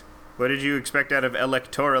expect? What did you expect out of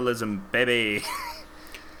electoralism, baby?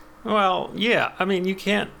 Well, yeah. I mean, you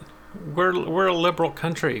can't... We're a liberal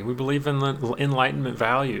country. We believe in the Enlightenment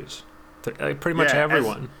values. Pretty much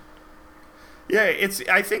everyone.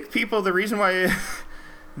 I think the reason why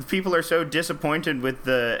people are so disappointed with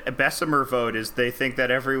the Bessemer vote is they think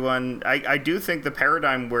that everyone... I do think the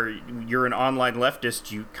paradigm where you're an online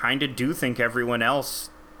leftist, you kind of do think everyone else,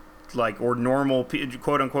 or normal,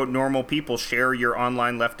 quote-unquote normal people, share your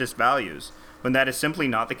online leftist values, when that is simply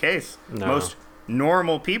not the case. No. Most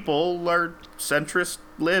normal people are centrist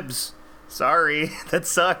libs. Sorry, that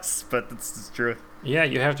sucks, but that's the truth. Yeah,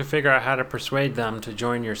 you have to figure out how to persuade them to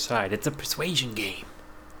join your side. It's a persuasion game.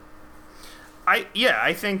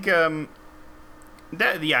 I think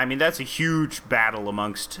that's a huge battle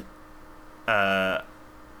amongst the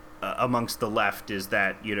left, is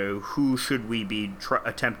that, who should we be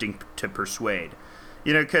attempting to persuade?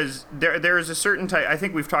 Because there is a certain type. I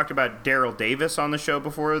think we've talked about Daryl Davis on the show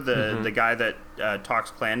before, the guy that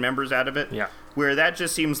talks Klan members out of it. Yeah. Where that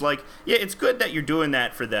just seems like, yeah, it's good that you're doing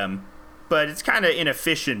that for them, but it's kind of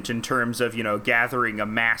inefficient in terms of, gathering a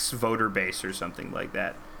mass voter base or something like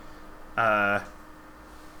that.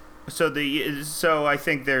 So I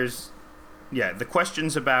think there's the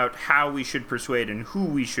questions about how we should persuade and who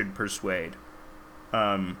we should persuade.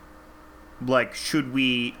 Like, should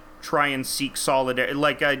we try and seek solidarity?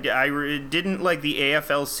 Like, I didn't, like, the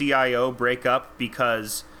AFL-CIO break up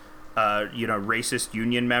because, racist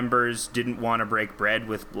union members didn't want to break bread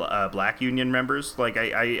with black union members. Like,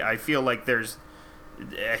 I feel like there's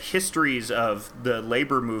histories of the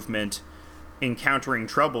labor movement encountering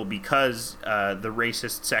trouble because the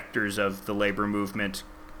racist sectors of the labor movement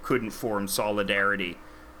couldn't form solidarity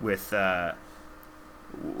with their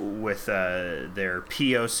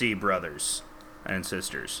POC brothers and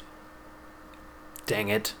sisters. Dang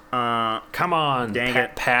it. Come on,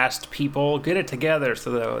 past people. Get it together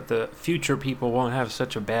so the future people won't have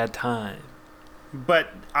such a bad time. But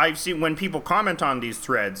I've seen when people comment on these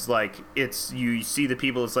threads, like, you see the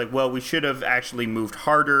people, it's like, well, we should have actually moved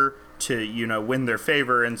harder to, win their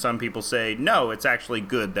favor. And some people say, no, it's actually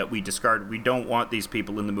good that we don't want these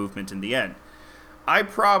people in the movement in the end. I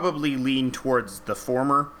probably lean towards the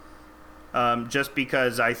former, just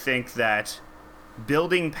because I think that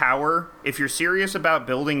building power, if you're serious about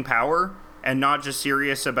building power and not just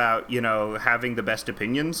serious about, having the best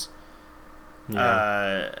opinions,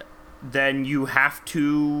 then you have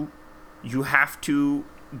to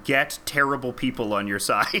get terrible people on your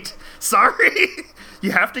side. Sorry.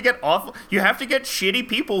 You have to get shitty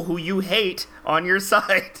people who you hate on your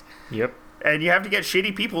side. Yep. And you have to get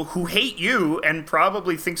shitty people who hate you and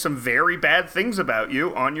probably think some very bad things about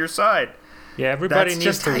you on your side. Yeah, everybody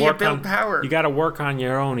needs to work on power. You got to work on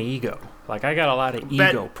your own ego. Like, I got a lot of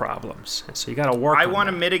ego problems, so you got to work on I want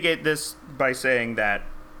to mitigate this by saying that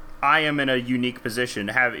I am in a unique position,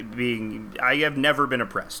 I have never been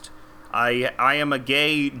oppressed. I am a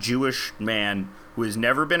gay Jewish man who has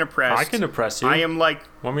never been oppressed. I can oppress you. I am like...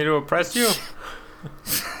 Want me to oppress you?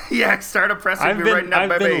 Yeah, start oppressing me right now,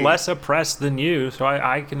 I've been less oppressed than you, so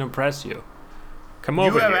I can oppress you. Come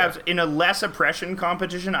over here. In a less oppression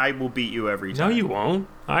competition, I will beat you every time. No, you won't.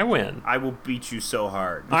 I win. I will beat you so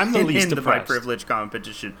hard. I'm the least in oppressed. My privilege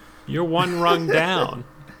competition. You're one rung down.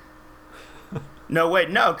 No,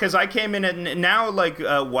 wait, no, because I came in and now, like,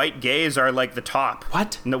 white gays are, like, the top.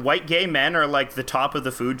 What? And the white gay men are, like, the top of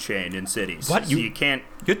the food chain in cities. What? So you can't...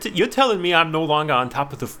 You're telling me I'm no longer on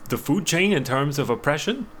top of the food chain in terms of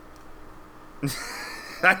oppression?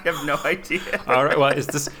 I have no idea. All right, well,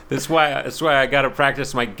 that's why I got to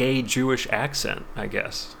practice my gay Jewish accent, I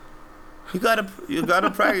guess. You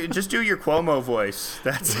gotta practice. Just do your Cuomo voice.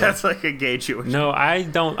 That's like a gay Jewish. No, I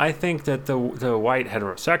don't. I think that the white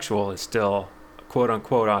heterosexual is still, quote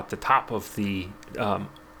unquote, at the top of the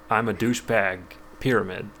I'm a douchebag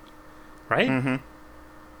pyramid, right?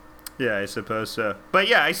 Mm-hmm. Yeah, I suppose so. But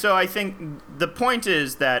yeah, so I think the point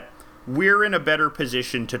is that we're in a better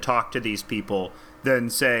position to talk to these people than,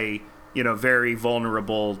 say, very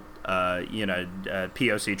vulnerable,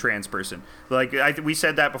 POC trans person. Like, we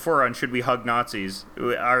said that before on Should We Hug Nazis?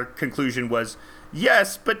 Our conclusion was,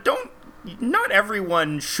 yes, but not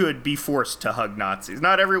everyone should be forced to hug Nazis.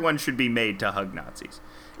 Not everyone should be made to hug Nazis.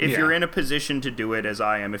 If you're in a position to do it, as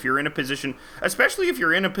I am, if you're in a position, especially if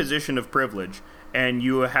you're in a position of privilege, and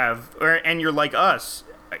and you're like us,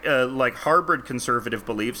 like harbored conservative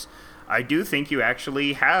beliefs, I do think you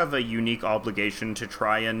actually have a unique obligation to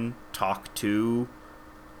try and talk to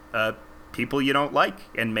people you don't like,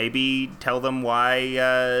 and maybe tell them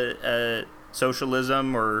why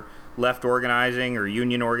socialism or left organizing or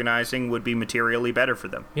union organizing would be materially better for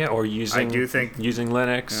them. Yeah, or using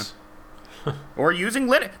Linux. Yeah. Or using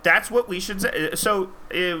Linux. That's what we should say. So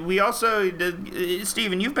we also,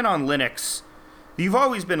 Steven, you've been on Linux. You've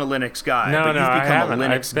always been a Linux guy. No, but you've I haven't.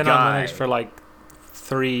 I've been on Linux for like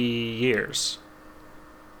 3 years.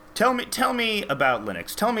 Tell me about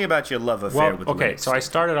Linux. Tell me about your love affair with Linux. Okay, so I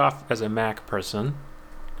started off as a Mac person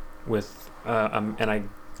with, and I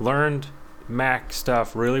learned Mac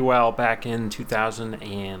stuff really well back in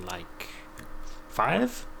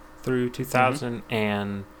 2005 through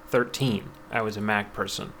 2013. I was a Mac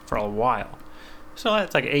person for a while. So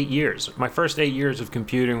that's like 8 years. My first 8 years of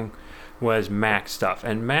computing was Mac stuff.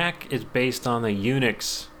 And Mac is based on the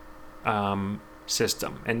Unix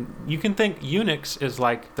system. And you can think Unix is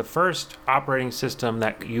like the first operating system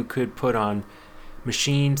that you could put on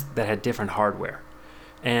machines that had different hardware.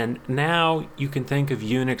 And now you can think of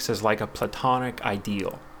Unix as like a platonic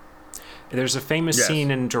ideal. There's a famous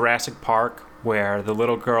scene in Jurassic Park where the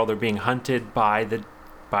little girl, they're being hunted by the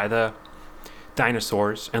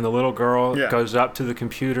dinosaurs, and the little girl goes up to the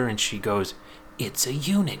computer and she goes, "It's a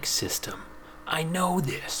Unix system. I know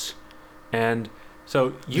this." And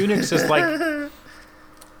so Unix is like,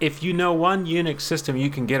 if you know one Unix system, you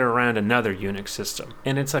can get around another Unix system.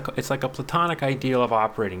 And it's like a platonic ideal of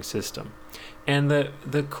operating system. And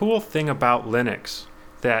the cool thing about Linux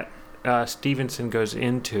that Stevenson goes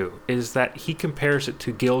into is that he compares it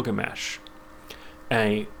to Gilgamesh.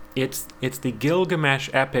 It's the Gilgamesh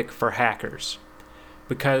epic for hackers,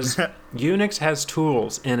 because Unix has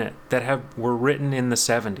tools in it that were written in the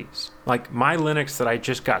 70s. Like my Linux that I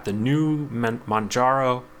just got, the new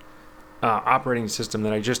Manjaro operating system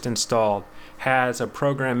that I just installed, has a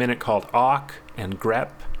program in it called awk and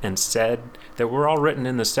grep and sed that were all written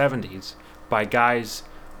in the 70s by guys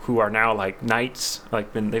who are now like knights,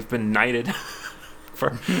 they've been knighted.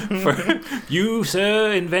 For you,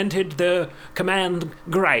 sir, invented the command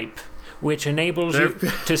gripe, which enables you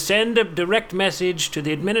to send a direct message to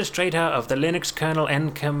the administrator of the Linux kernel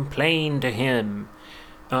and complain to him.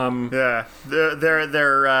 Yeah,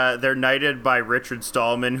 they're knighted by Richard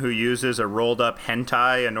Stallman, who uses a rolled up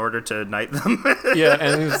hentai in order to knight them. Yeah,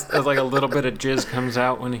 and it's like a little bit of jizz comes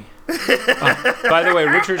out when he. By the way,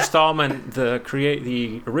 Richard Stallman, the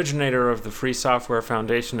originator of the Free Software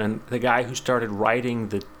Foundation, and the guy who started writing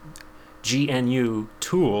the GNU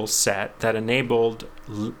tool set that enabled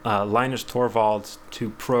Linus Torvalds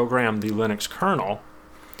to program the Linux kernel,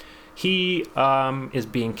 he is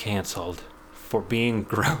being canceled for being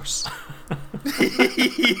gross.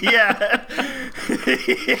 Yeah.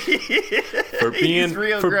 for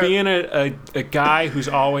being a guy who's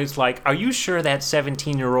always like, are you sure that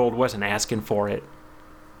 17-year-old wasn't asking for it?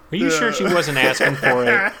 Are you sure she wasn't asking for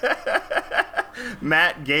it?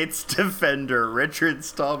 Matt Gates defender, Richard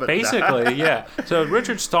Stallman. Basically, yeah. So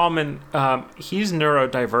Richard Stallman, he's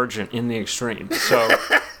neurodivergent in the extreme. So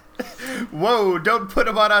whoa, don't put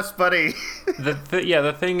him on us, buddy.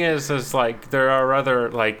 The thing is like there are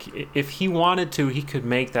other, like, if he wanted to, he could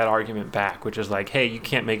make that argument back, which is like, hey, you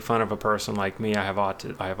can't make fun of a person like me. I have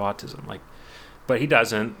autism, like, but he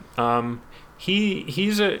doesn't.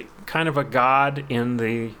 He's a kind of a god in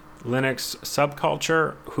the Linux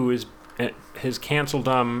subculture who is. His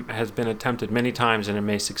canceldom has been attempted many times, and it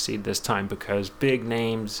may succeed this time because big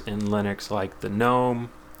names in Linux like the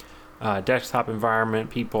GNOME desktop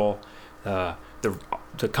environment people, the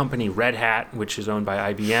company Red Hat, which is owned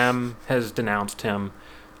by IBM, has denounced him.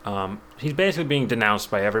 He's basically being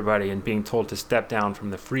denounced by everybody and being told to step down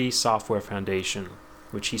from the Free Software Foundation,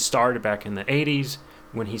 which he started back in the 80s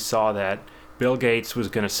when he saw that Bill Gates was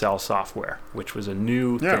going to sell software, which was a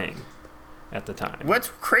new thing at the time. What's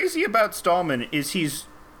crazy about Stallman is he's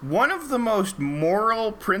one of the most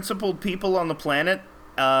moral, principled people on the planet,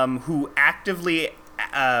 who actively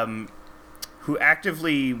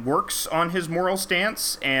works on his moral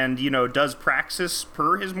stance and, does praxis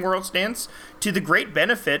per his moral stance to the great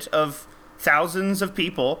benefit of thousands of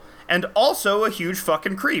people, and also a huge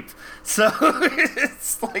fucking creep. So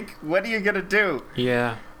it's like, what are you gonna do?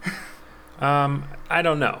 Yeah. I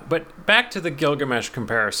don't know. But back to the Gilgamesh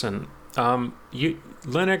comparison.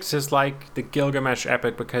 Linux is like the Gilgamesh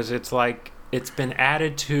epic because it's like it's been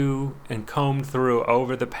added to and combed through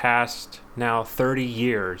over the past now 30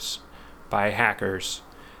 years by hackers,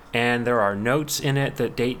 and there are notes in it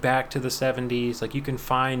that date back to the 70s. Like, you can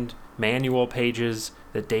find manual pages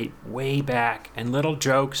that date way back, and little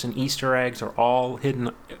jokes and Easter eggs are all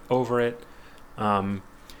hidden over it,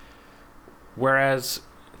 whereas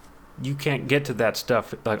you can't get to that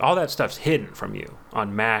stuff. Like, all that stuff's hidden from you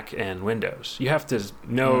on Mac and Windows. You have to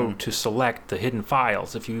know to select the hidden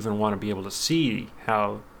files if you even want to be able to see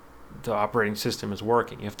how the operating system is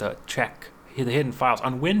working. You have to check the hidden files.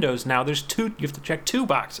 On Windows now, you have to check two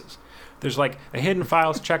boxes. There's like a hidden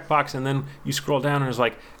files checkbox, and then you scroll down and there's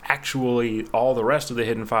like actually all the rest of the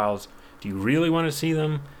hidden files. Do you really want to see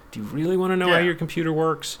them? Do you really want to know how your computer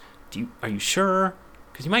works? Are you sure?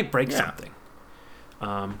 Because you might break something.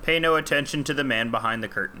 Pay no attention to the man behind the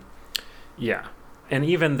curtain. Yeah. And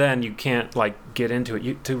even then, you can't like get into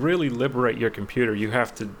it. To really liberate your computer, you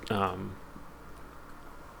have to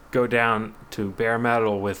go down to bare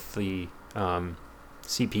metal with the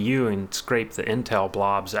CPU and scrape the Intel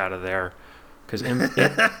blobs out of there, because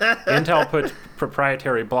Intel puts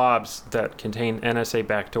proprietary blobs that contain NSA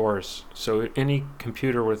backdoors. So any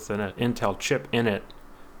computer with an Intel chip in it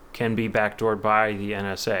can be backdoored by the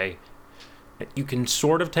NSA. You can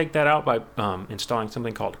sort of take that out by installing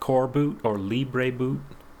something called Core Boot or Libre Boot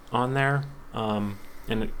on there, and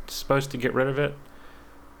it's supposed to get rid of it,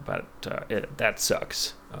 but that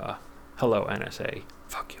sucks. Hello, NSA.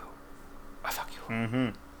 Fuck you. Fuck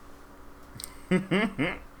you. Mm-hmm.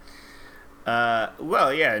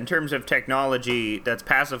 Well, yeah, in terms of technology that's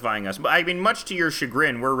pacifying us. I mean, much to your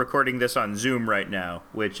chagrin, we're recording this on Zoom right now,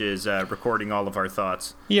 which is recording all of our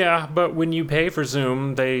thoughts. Yeah, but when you pay for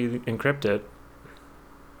Zoom, they encrypt it.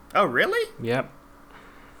 Oh, really? Yep.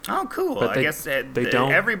 Oh, cool. But I guess they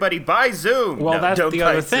don't. Everybody buy Zoom. Well, no, that's the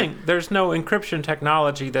other thing. Zoom. There's no encryption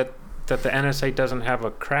technology that the NSA doesn't have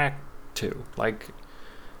a crack to. Like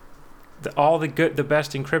the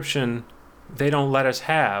best encryption, they don't let us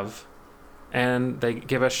have, and they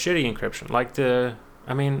give us shitty encryption. Like I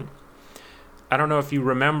don't know if you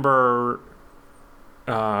remember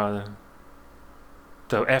the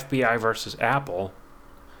FBI versus Apple.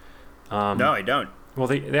 No, I don't. Well,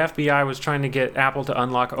 the FBI was trying to get Apple to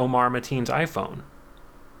unlock Omar Mateen's iPhone.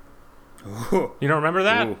 Ooh. You don't remember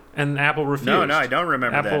that? Ooh. And Apple refused. No, I don't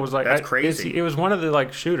remember Apple that. was like, that's crazy. It was one of the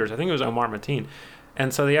shooters. I think it was Omar Mateen.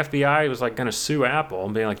 And so the FBI was going to sue Apple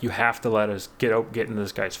and being like, you have to let us get into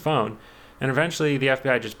this guy's phone. And eventually the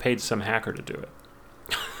FBI just paid some hacker to do it.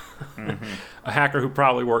 Mm-hmm. A hacker who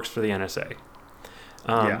probably works for the NSA.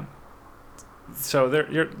 Yeah. So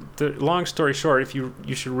the long story short,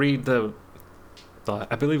 you should read the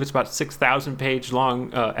I believe it's about 6,000 page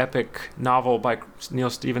long epic novel by Neil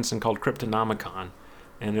Stephenson called Cryptonomicon,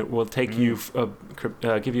 and it will take you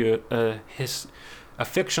give you a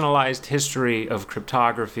fictionalized history of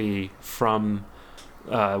cryptography from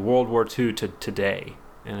World War II to today,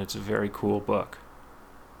 and it's a very cool book.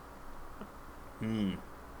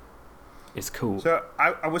 It's cool. So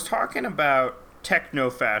I was talking about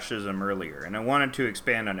techno-fascism earlier, and I wanted to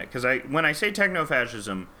expand on it because when I say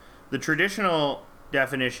techno-fascism, the traditional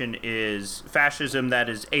definition is fascism that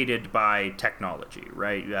is aided by technology,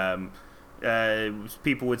 right?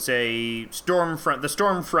 People would say the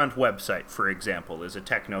Stormfront website, for example, is a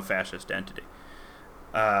techno-fascist entity.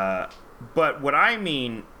 But what I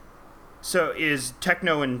mean, is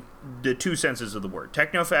techno in the two senses of the word: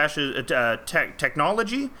 techno-fascist,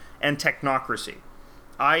 technology and technocracy,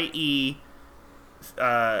 i.e.,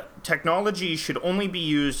 technology should only be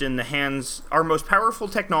used in the hands. Our most powerful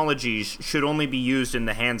technologies should only be used in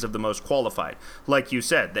the hands of the most qualified. Like you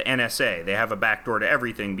said, the NSA, they have a backdoor to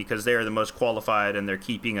everything because they are the most qualified and they're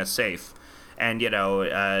keeping us safe. And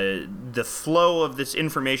the flow of this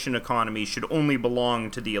information economy should only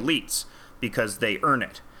belong to the elites because they earn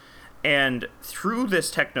it. And through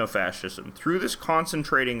this techno-fascism, through this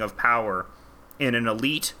concentrating of power in an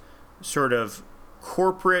elite sort of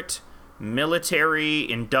corporate,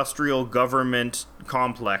 military, industrial government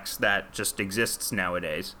complex that just exists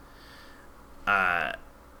nowadays,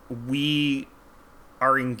 we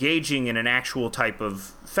are engaging in an actual type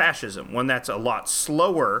of fascism, one that's a lot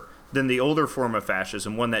slower than the older form of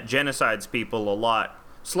fascism, one that genocides people a lot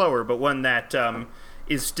slower, but one that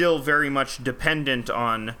is still very much dependent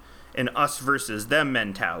on an us versus them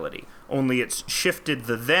mentality. Only it's shifted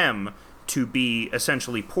the them to be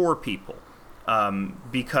essentially poor people.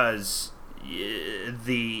 Because you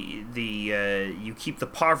keep the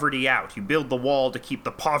poverty out. You build the wall to keep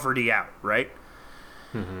the poverty out, right?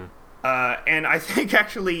 Mm-hmm. And I think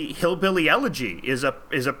actually Hillbilly Elegy is a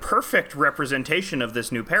perfect representation of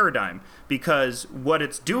this new paradigm, because what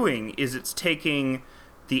it's doing is it's taking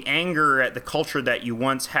the anger at the culture that you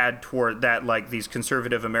once had toward that, like these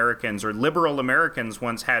conservative Americans or liberal Americans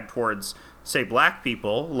once had towards, say, black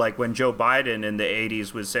people, like when Joe Biden in the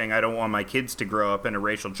 80s was saying, I don't want my kids to grow up in a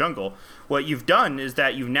racial jungle. What you've done is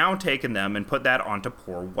that you've now taken them and put that onto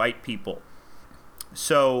poor white people.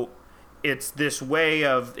 So it's this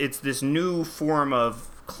new form of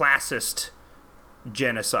classist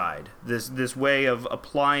genocide, this way of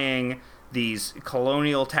applying these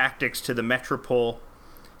colonial tactics to the metropole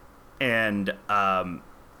and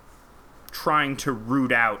trying to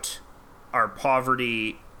root out our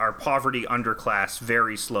poverty underclass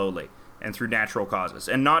very slowly and through natural causes,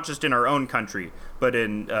 and not just in our own country, but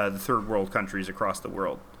in the third world countries across the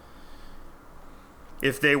world.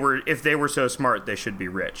 If they were so smart, they should be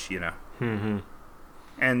rich, Mm-hmm.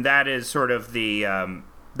 And that is sort of the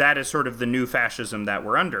new fascism that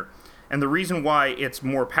we're under. And the reason why it's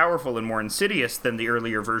more powerful and more insidious than the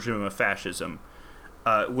earlier version of fascism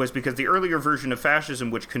was because the earlier version of fascism,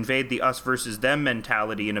 which conveyed the us versus them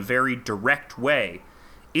mentality in a very direct way,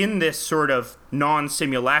 in this sort of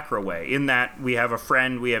non-simulacra way, in that we have a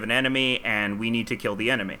friend, we have an enemy, and we need to kill the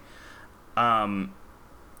enemy.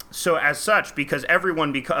 So as such, because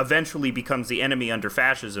everyone eventually becomes the enemy under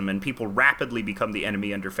fascism, and people rapidly become the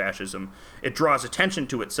enemy under fascism, it draws attention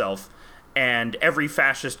to itself, and every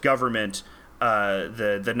fascist government,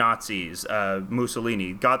 the Nazis,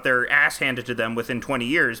 Mussolini, got their ass handed to them within 20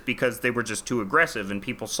 years because they were just too aggressive and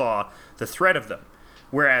people saw the threat of them.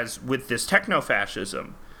 Whereas with this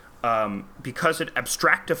techno-fascism, because it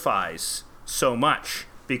abstractifies so much,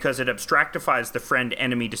 because it abstractifies the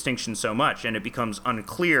friend-enemy distinction so much, and it becomes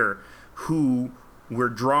unclear who we're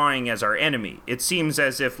drawing as our enemy. It seems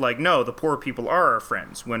as if, no, the poor people are our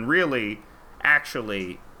friends, when really,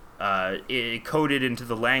 actually, coded into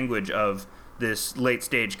the language of this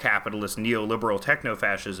late-stage capitalist neoliberal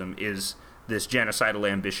techno-fascism is this genocidal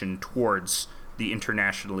ambition towards the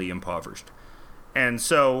internationally impoverished. And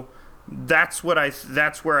so that's where I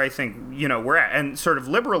think, we're at. And sort of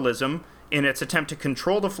liberalism, in its attempt to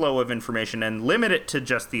control the flow of information and limit it to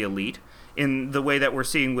just the elite, in the way that we're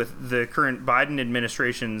seeing with the current Biden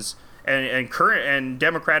administration's and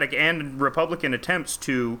Democratic and Republican attempts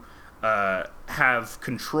to have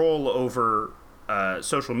control over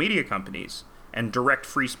social media companies and direct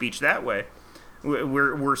free speech that way,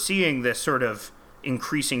 we're seeing this sort of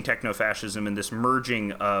increasing techno-fascism and this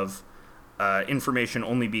merging of information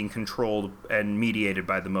only being controlled and mediated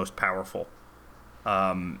by the most powerful,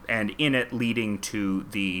 and in it leading to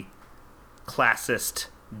the classist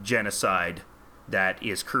genocide that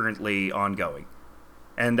is currently ongoing,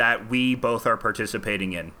 and that we both are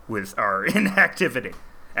participating in with our inactivity.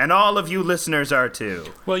 And all of you listeners are too.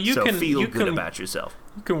 Well, you so can feel good about yourself.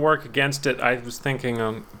 You can work against it. I was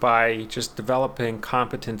thinking by just developing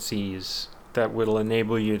competencies that will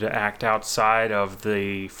enable you to act outside of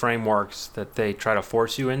the frameworks that they try to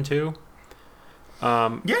force you into.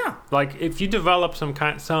 Like if you develop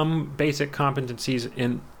some basic competencies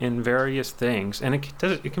in various things, and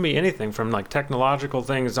it can be anything from like technological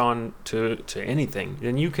things on to anything,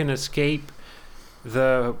 then you can escape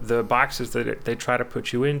the boxes that they try to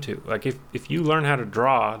put you into. Like if you learn how to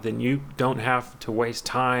draw, then you don't have to waste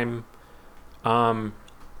time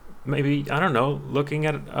maybe, I don't know, looking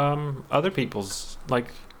at other people's,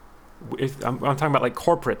 like, if I'm talking about like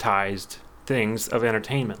corporatized things of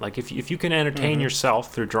entertainment. Like if you can entertain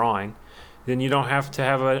yourself through drawing, then you don't have to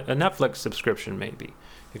have a Netflix subscription. Maybe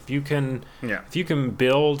if you can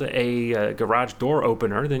build a garage door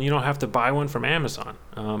opener, then you don't have to buy one from Amazon.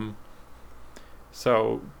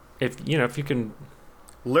 So if you can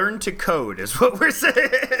learn to code is what we're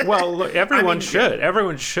saying. Well, look, everyone should.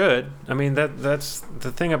 I mean, that's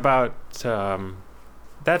the thing about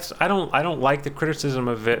I don't like the criticism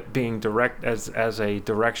of it being direct as a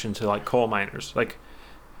direction to like coal miners. Like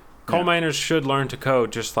coal miners should learn to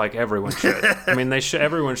code just like everyone should. I mean,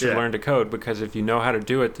 everyone should learn to code, because if you know how to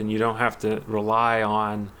do it, then you don't have to rely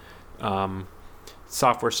on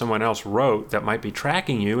software someone else wrote that might be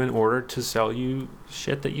tracking you in order to sell you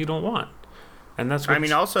shit that you don't want. And that's what's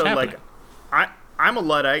happening. Like I'm a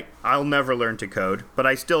Luddite. I'll never learn to code, but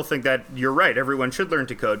I still think that you're right. Everyone should learn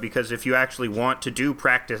to code, because if you actually want to do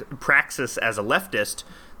praxis as a leftist,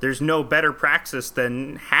 there's no better praxis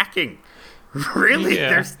than hacking. Really,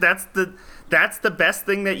 that's the best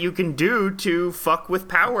thing that you can do to fuck with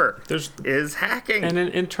power. Is hacking. And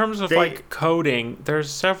in terms of like coding,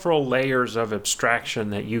 there's several layers of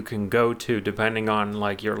abstraction that you can go to depending on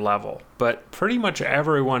like your level. But pretty much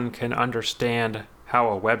everyone can understand how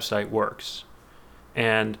a website works.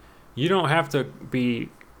 And you don't have to be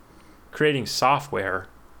creating software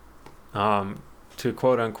to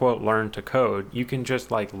quote unquote learn to code. You can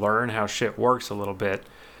just like learn how shit works a little bit.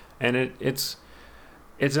 And it's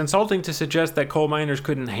insulting to suggest that coal miners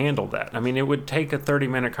couldn't handle that. I mean, it would take a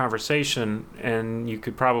 30-minute conversation, and you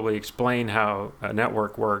could probably explain how a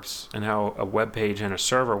network works and how a web page and a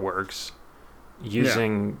server works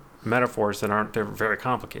using metaphors that they're very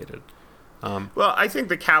complicated. Well, I think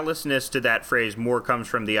the callousness to that phrase more comes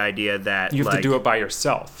from the idea that you have to do it by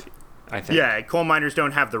yourself, I think. Yeah, coal miners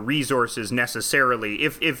don't have the resources necessarily.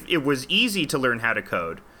 If it was easy to learn how to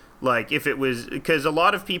code, like if it was, because a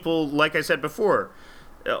lot of people, like I said before,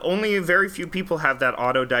 only very few people have that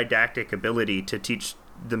autodidactic ability to teach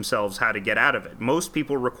themselves how to get out of it. Most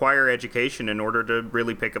people require education in order to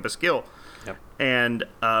really pick up a skill. Yep.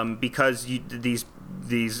 And because these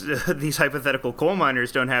hypothetical coal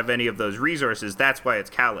miners don't have any of those resources, that's why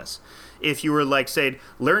it's callous. If you were like, say,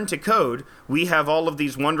 learn to code, we have all of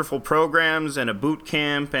these wonderful programs and a boot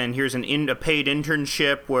camp, and here's a paid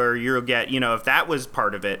internship where you'll get, if that was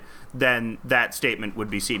part of it, then that statement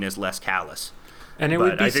would be seen as less callous. And it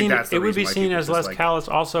would be seen as less callous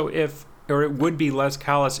also it would be less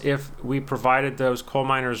callous if we provided those coal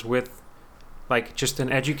miners with like just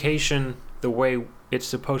an education the way it's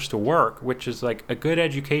supposed to work, which is like a good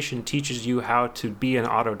education teaches you how to be an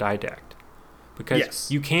autodidact.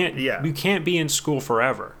 Because you can't be in school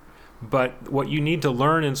forever. But what you need to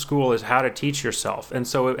learn in school is how to teach yourself. And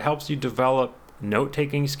so it helps you develop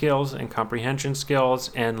note-taking skills and comprehension skills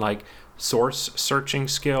and like source searching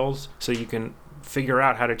skills, so you can figure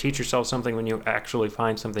out how to teach yourself something when you actually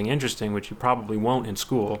find something interesting, which you probably won't in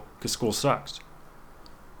school because school sucks.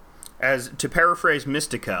 As to paraphrase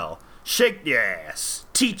Mystical, shake your ass,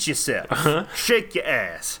 teach yourself, shake your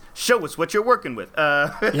ass, show us what you're working with.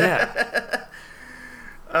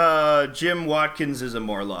 Jim Watkins is a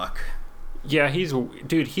Morlock. Yeah, he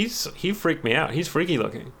freaked me out. He's freaky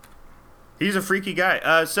looking. He's a freaky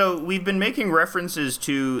guy. So we've been making references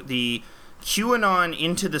to the QAnon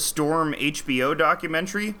Into the Storm HBO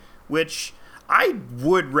documentary, which I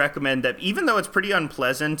would recommend that, even though it's pretty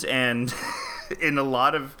unpleasant and in a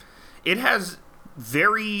lot of... It has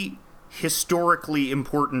very historically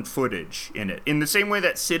important footage in it. In the same way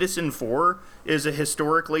that Citizen 4 is a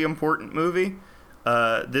historically important movie,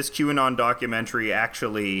 this QAnon documentary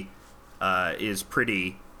actually is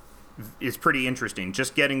pretty interesting.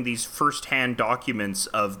 Just getting these first-hand documents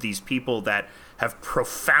of these people that have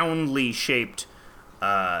profoundly shaped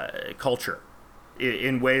culture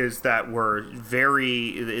in ways that were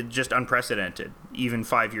very just unprecedented, even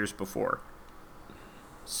 5 years before.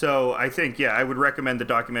 So I think, yeah, I would recommend the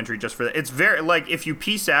documentary just for that. It's very, like, if you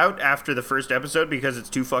peace out after the first episode because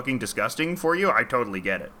it's too fucking disgusting for you, I totally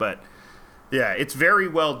get it. But yeah, it's very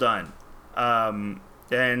well done. And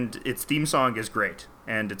its theme song is great.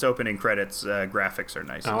 And its opening credits graphics are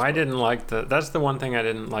nice. Oh, I didn't like that's the one thing I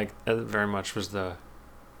didn't like very much, was the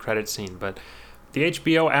credit scene. But the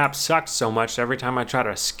HBO app sucks so much. Every time I try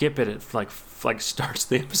to skip it, it like starts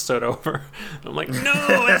the episode over. I'm like,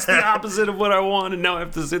 no, that's the opposite of what I want, and now I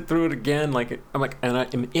have to sit through it again. And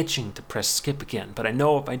I'm itching to press skip again. But I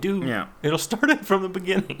know if I do, it'll start it from the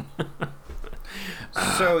beginning.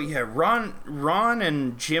 So yeah, Ron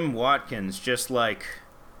and Jim Watkins, just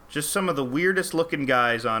some of the weirdest looking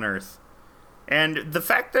guys on earth. And the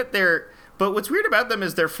fact that but what's weird about them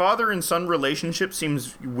is their father and son relationship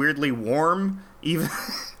seems weirdly warm, even.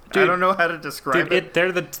 Dude, I don't know how to describe it.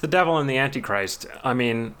 They're the devil and the Antichrist. I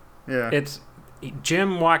mean,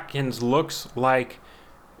 Jim Watkins looks like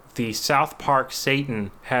the South Park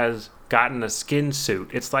Satan has gotten a skin suit.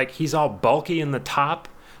 It's like he's all bulky in the top,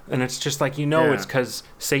 and it's just like, it's because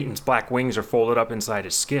Satan's black wings are folded up inside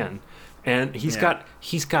his skin. And he's got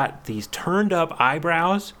these turned up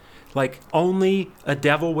eyebrows like only a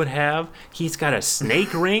devil would have. He's got a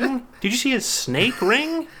snake ring. Did you see his snake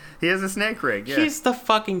ring? He has a snake ring. Yeah. He's the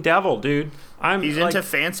fucking devil, dude. He's into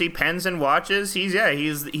fancy pens and watches. He's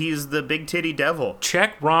the big titty devil.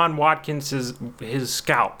 Check Ron Watkins' his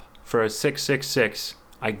scalp for a 666.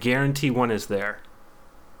 I guarantee one is there.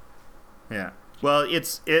 Yeah. Well,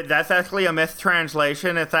 that's actually a myth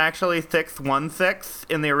translation. It's actually 1/6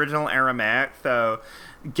 in the original Aramaic. So,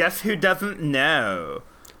 guess who doesn't know?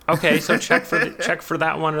 Okay, so check for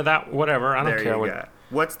that one or that whatever. I don't care.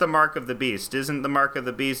 What's the mark of the beast? Isn't the mark of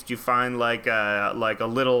the beast you find like a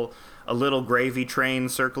little gravy train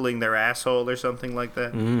circling their asshole or something like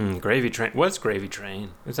that? Gravy train. What's gravy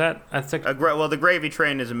train? Is that? I think. Well, the gravy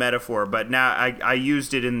train is a metaphor, but now I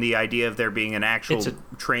used it in the idea of there being an actual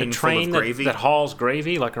train full of gravy that hauls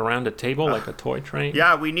gravy like around a table, like a toy train.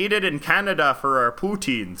 Yeah, we need it in Canada for our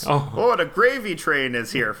poutines. Oh, the gravy train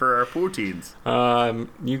is here for our poutines.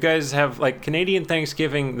 You guys have like Canadian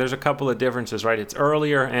Thanksgiving. There's a couple of differences, right? It's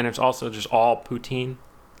earlier, and it's also just all poutine.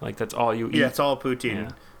 Like that's all you eat. Yeah, it's all poutine.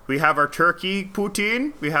 Yeah. We have our turkey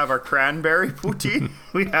poutine. We have our cranberry poutine.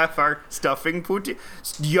 We have our stuffing poutine.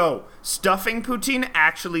 Yo, stuffing poutine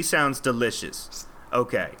actually sounds delicious.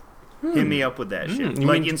 Okay. Hit me up with that shit.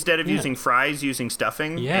 Instead of using fries, using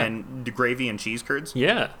stuffing and the gravy and cheese curds?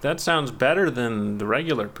 Yeah, that sounds better than the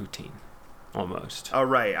regular poutine, almost. All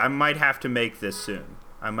right, I might have to make this soon.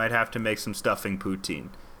 I might have to make some stuffing poutine.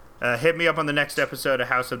 Hit me up on the next episode of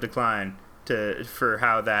House of Decline for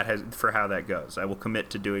how that goes. I will commit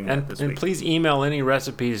to doing that this week. And please email any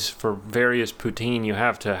recipes for various poutine you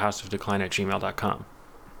have to houseofdecline@gmail.com.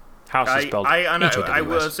 House is spelled H-O-W-S. I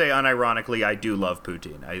will say unironically, I do love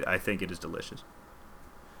poutine. I think it is delicious.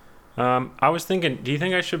 I was thinking, do you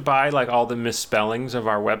think I should buy like all the misspellings of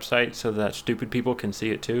our website so that stupid people can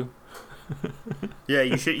see it too? Yeah,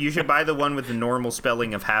 you should buy the one with the normal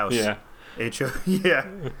spelling of house. Yeah. Yeah.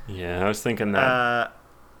 Yeah, I was thinking that.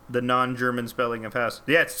 The non-German spelling of house.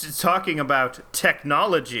 Yeah, it's talking about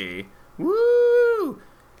technology. Woo!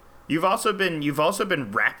 You've also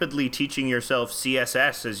been rapidly teaching yourself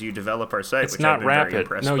CSS as you develop our site. It's not rapid.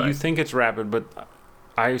 No, you think it's rapid, but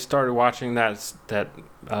I started watching that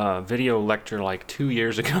video lecture like 2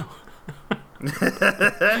 years ago.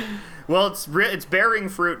 Well, it's bearing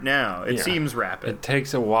fruit now. It seems rapid. It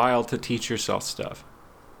takes a while to teach yourself stuff.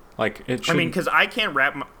 Like it. I mean, because I can't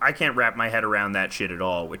wrap my head around that shit at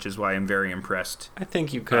all, which is why I'm very impressed. I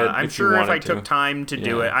think you could. I'm sure if I took time to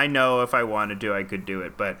do it, I know if I wanted to, I could do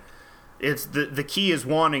it. But it's the key is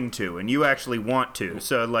wanting to, and you actually want to.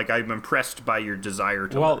 So like, I'm impressed by your desire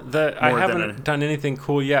to. Well, I haven't done anything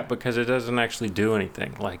cool yet because it doesn't actually do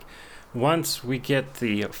anything. Like once we get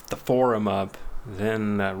the forum up,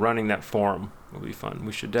 then running that forum It'll be fun.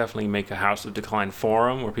 We should definitely make a House of Decline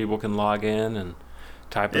forum where people can log in and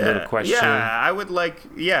type a little question. Yeah, I would like,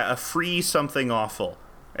 a free something awful.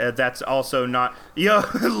 That's also not,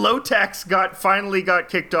 Low-Tax finally got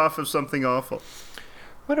kicked off of Something Awful.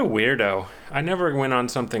 What a weirdo. I never went on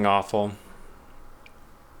Something Awful.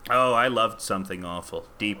 Oh, I loved Something Awful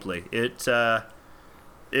deeply.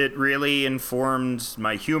 It really informed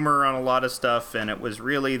my humor on a lot of stuff, and it was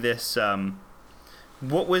really this,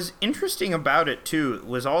 what was interesting about it, too,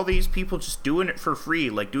 was all these people just doing it for free,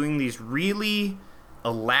 like doing these really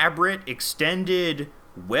elaborate, extended,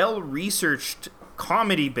 well-researched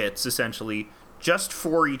comedy bits, essentially, just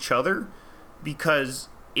for each other, because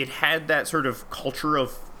it had that sort of culture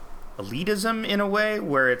of elitism in a way,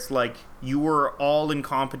 where it's like you were all in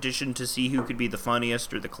competition to see who could be the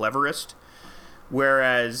funniest or the cleverest.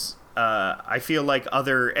 Whereas I feel like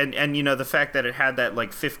and the fact that it had that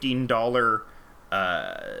like $15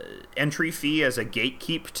 entry fee as a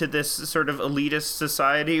gatekeep to this sort of elitist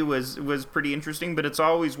society was pretty interesting. But it's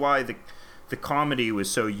always why the comedy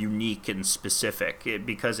was so unique and specific,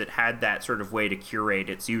 because it had that sort of way to curate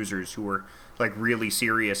its users who were like really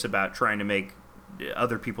serious about trying to make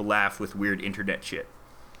other people laugh with weird internet shit.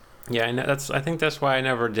 Yeah, I think that's why I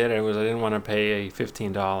never did it. I didn't want to pay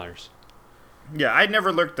 $15. Yeah, I'd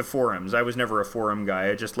never lurked the forums. I was never a forum guy.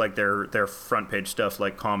 I just liked their front page stuff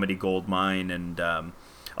like Comedy Goldmine, and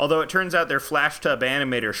although it turns out their Flash Tub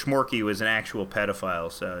animator Schmorky was an actual pedophile,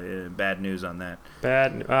 so bad news on that.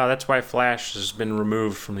 That's why Flash has been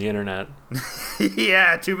removed from the internet.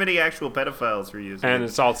 Yeah, too many actual pedophiles were using it. And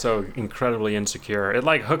it's also incredibly insecure. It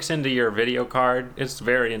like hooks into your video card. It's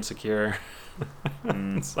very insecure.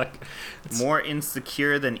 It's like more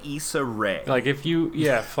insecure than Issa Rae. Like if you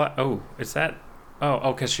is that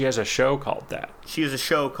because she has a show called that. She has a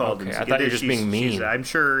show called Insecure. I thought you were just being mean. I'm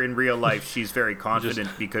sure in real life she's very confident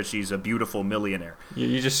because she's a beautiful millionaire.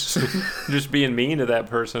 You just being mean to that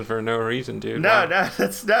person for no reason, dude. No,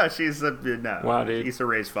 wow. She's no. Wow, dude. Issa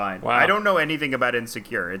Rae's fine. Wow. I don't know anything about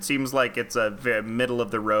Insecure. It seems like it's a very middle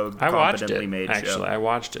of the road, competently made show. Actually, I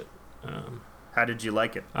watched it. How did you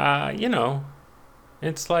like it?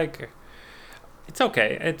 It's like, it's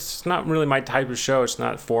okay. It's not really my type of show. It's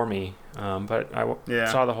not for me. But I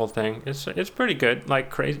saw the whole thing. It's pretty good. Like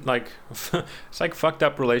crazy, like it's like fucked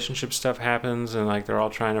up relationship stuff happens, and like they're all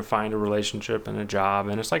trying to find a relationship and a job,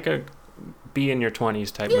 and it's like a be in your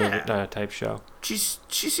 20s type movie, type show. She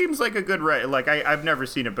seems like a good writer. Like I've never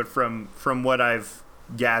seen it, but from what I've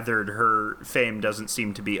gathered, her fame doesn't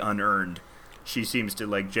seem to be unearned. She seems to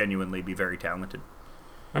like genuinely be very talented.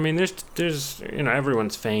 I mean, there's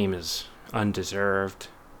everyone's fame is undeserved.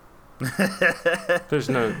 There's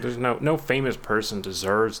no famous person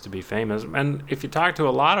deserves to be famous. And if you talk to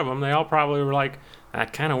a lot of them, they all probably were like, I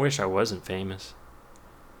kind of wish I wasn't famous.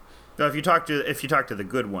 No, if you talk to the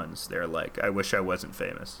good ones, they're like, I wish I wasn't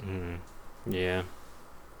famous. Yeah.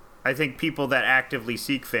 I think people that actively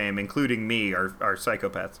seek fame, including me, are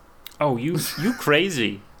psychopaths. Oh, you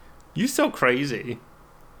crazy. You so crazy.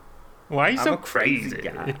 Why are you so crazy?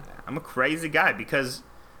 I'm a crazy guy because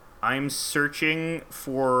I'm searching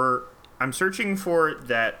for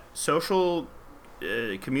that social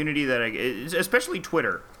community that especially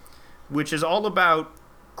Twitter, which is all about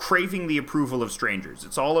craving the approval of strangers.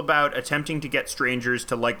 It's all about attempting to get strangers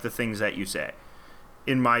to like the things that you say,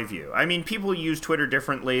 in my view. I mean, people use Twitter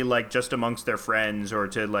differently, like just amongst their friends or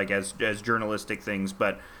to like as journalistic things,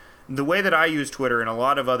 but the way that I use Twitter and a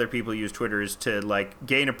lot of other people use Twitter is to like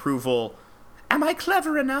gain approval. Am I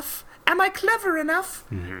clever enough? Am I clever enough?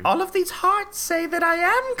 Mm-hmm. All of these hearts say that I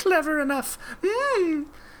am clever enough.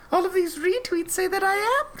 All of these retweets say that I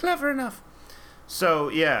am clever enough. So,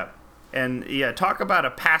 talk about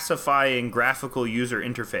a pacifying graphical user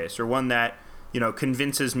interface, or one that,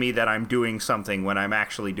 convinces me that I'm doing something when I'm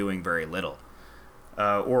actually doing very little.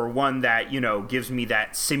 Or one that, gives me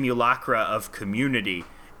that simulacra of community,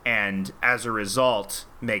 and as a result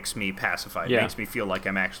makes me pacified, makes me feel like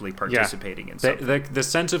I'm actually participating in something. The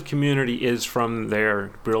sense of community is from their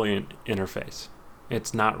brilliant interface.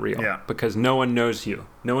 It's not real because no one knows you.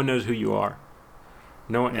 No one knows who you are.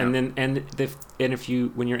 No one, and if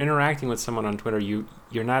you when you're interacting with someone on Twitter,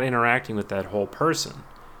 you're not interacting with that whole person.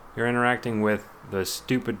 You're interacting with the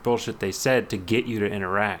stupid bullshit they said to get you to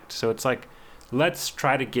interact. So it's like, let's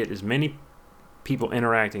try to get as many people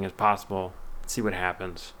interacting as possible. See what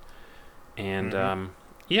happens. And I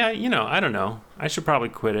don't know, I should probably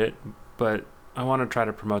quit it, but I want to try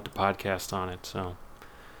to promote the podcast on it. So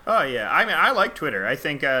I mean, I like Twitter. I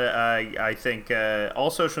think all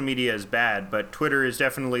social media is bad, but Twitter is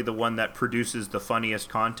definitely the one that produces the funniest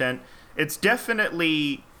content. It's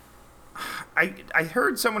definitely I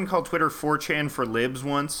heard someone call Twitter 4chan for libs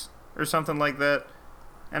once or something like that,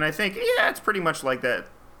 and I think it's pretty much like that.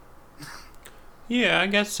 Yeah, I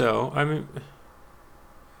guess so. I mean,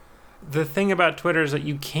 the thing about Twitter is that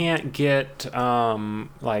you can't get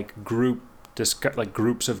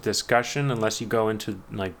groups of discussion unless you go into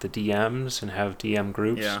like the DMs and have DM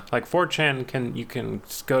groups. Yeah. Like 4chan you can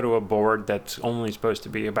go to a board that's only supposed to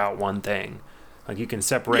be about one thing. Like you can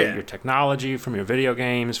separate your technology from your video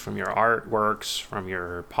games, from your artworks, from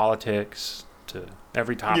your politics, to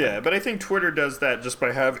every topic. Yeah, but I think Twitter does that just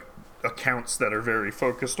by having accounts that are very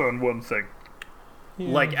focused on one thing. Yeah.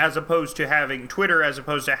 Like as opposed to having 40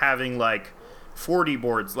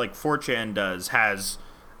 boards like 4chan has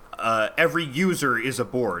every user is a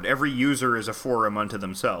board. Every user is a forum unto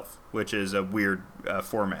themselves, which is a weird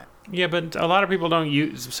format. Yeah, but a lot of people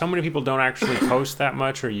so many people don't actually post that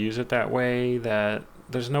much or use it that way that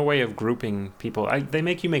there's no way of grouping people. They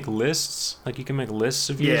make you make lists, like you can make lists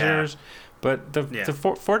of users, but the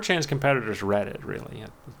 4chan's competitors Reddit, really,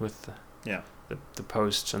 with the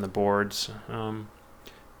posts and the boards.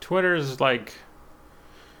 Twitter's like,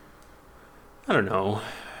 I don't know.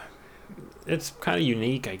 It's kind of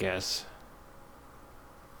unique, I guess.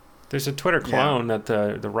 There's a Twitter clone that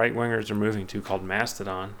the right-wingers are moving to called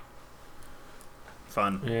Mastodon.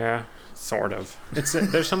 Fun. Yeah, sort of.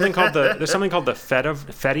 There's something called the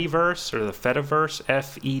Fediverse or the Fediverse,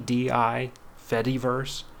 Fedi,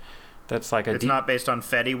 Fediverse. That's like It's not based on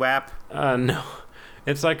FediWap? No.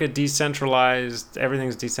 It's like a decentralized,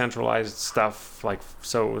 everything's decentralized stuff, like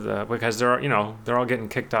because they're all getting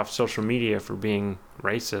kicked off social media for being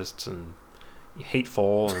racists and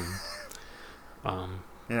hateful and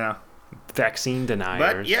vaccine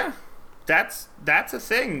deniers. But that's a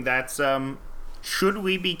thing. That's should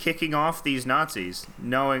we be kicking off these Nazis,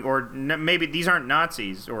 knowing, or maybe these aren't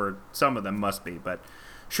Nazis, or some of them must be, but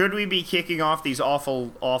should we be kicking off these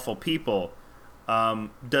awful people?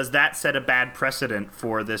 Does that set a bad precedent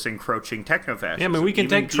for this encroaching techno-fascism? Yeah, I mean, we can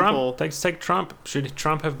take Trump. Let's take Trump. Should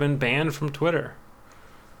Trump have been banned from Twitter?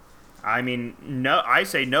 I mean, no. I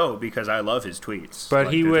say no because I love his tweets.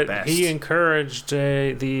 But he encouraged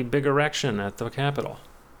the big erection at the Capitol.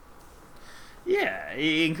 Yeah,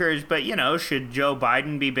 he encouraged. But should Joe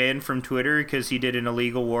Biden be banned from Twitter because he did an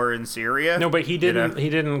illegal war in Syria? No, but he didn't. He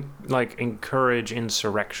didn't encourage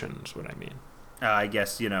insurrection. Is what I mean. I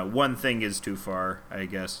guess, one thing is too far, I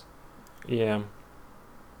guess. Yeah.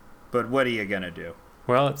 But what are you going to do?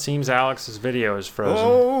 Well, it seems Alex's video is frozen.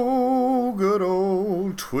 Oh, good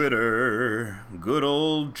old Twitter. Good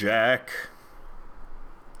old Jack.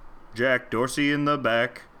 Jack Dorsey in the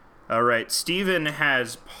back. All right, Steven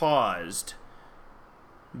has paused.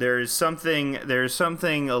 There's something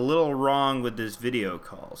a little wrong with this video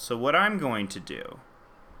call. So what I am going to do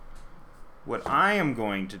is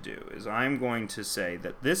I'm going to say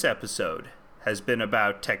that this episode has been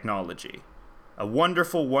about technology. A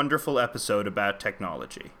wonderful, wonderful episode about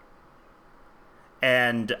technology.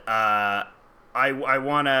 And I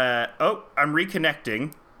want to... Oh, I'm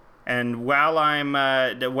reconnecting. And while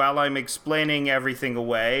I'm explaining everything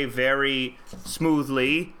away very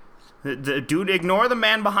smoothly... Dude, ignore the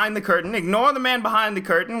man behind the curtain. Ignore the man behind the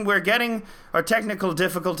curtain. We're getting our technical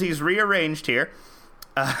difficulties rearranged here.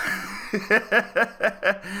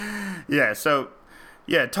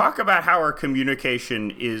 Talk about how our communication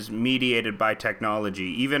is mediated by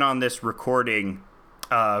technology. Even on this recording,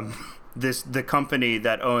 the company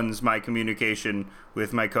that owns my communication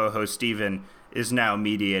with my co-host Steven is now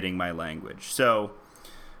mediating my language. So,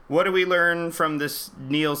 what do we learn from this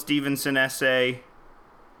Neal Stephenson essay?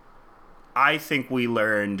 I think we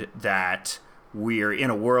learned that we're in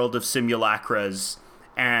a world of simulacras,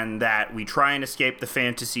 and that we try and escape the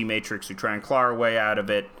fantasy matrix. We try and claw our way out of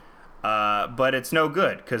it. But it's no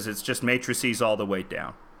good, because it's just matrices all the way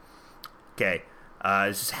down. Okay.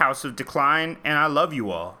 This is House of Decline, and I love you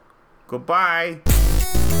all. Goodbye.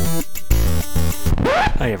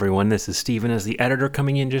 Hi, everyone. This is Steven as the editor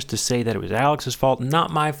coming in just to say that it was Alex's fault,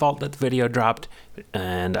 not my fault that the video dropped.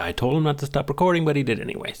 And I told him not to stop recording, but he did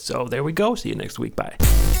anyway. So there we go. See you next week. Bye.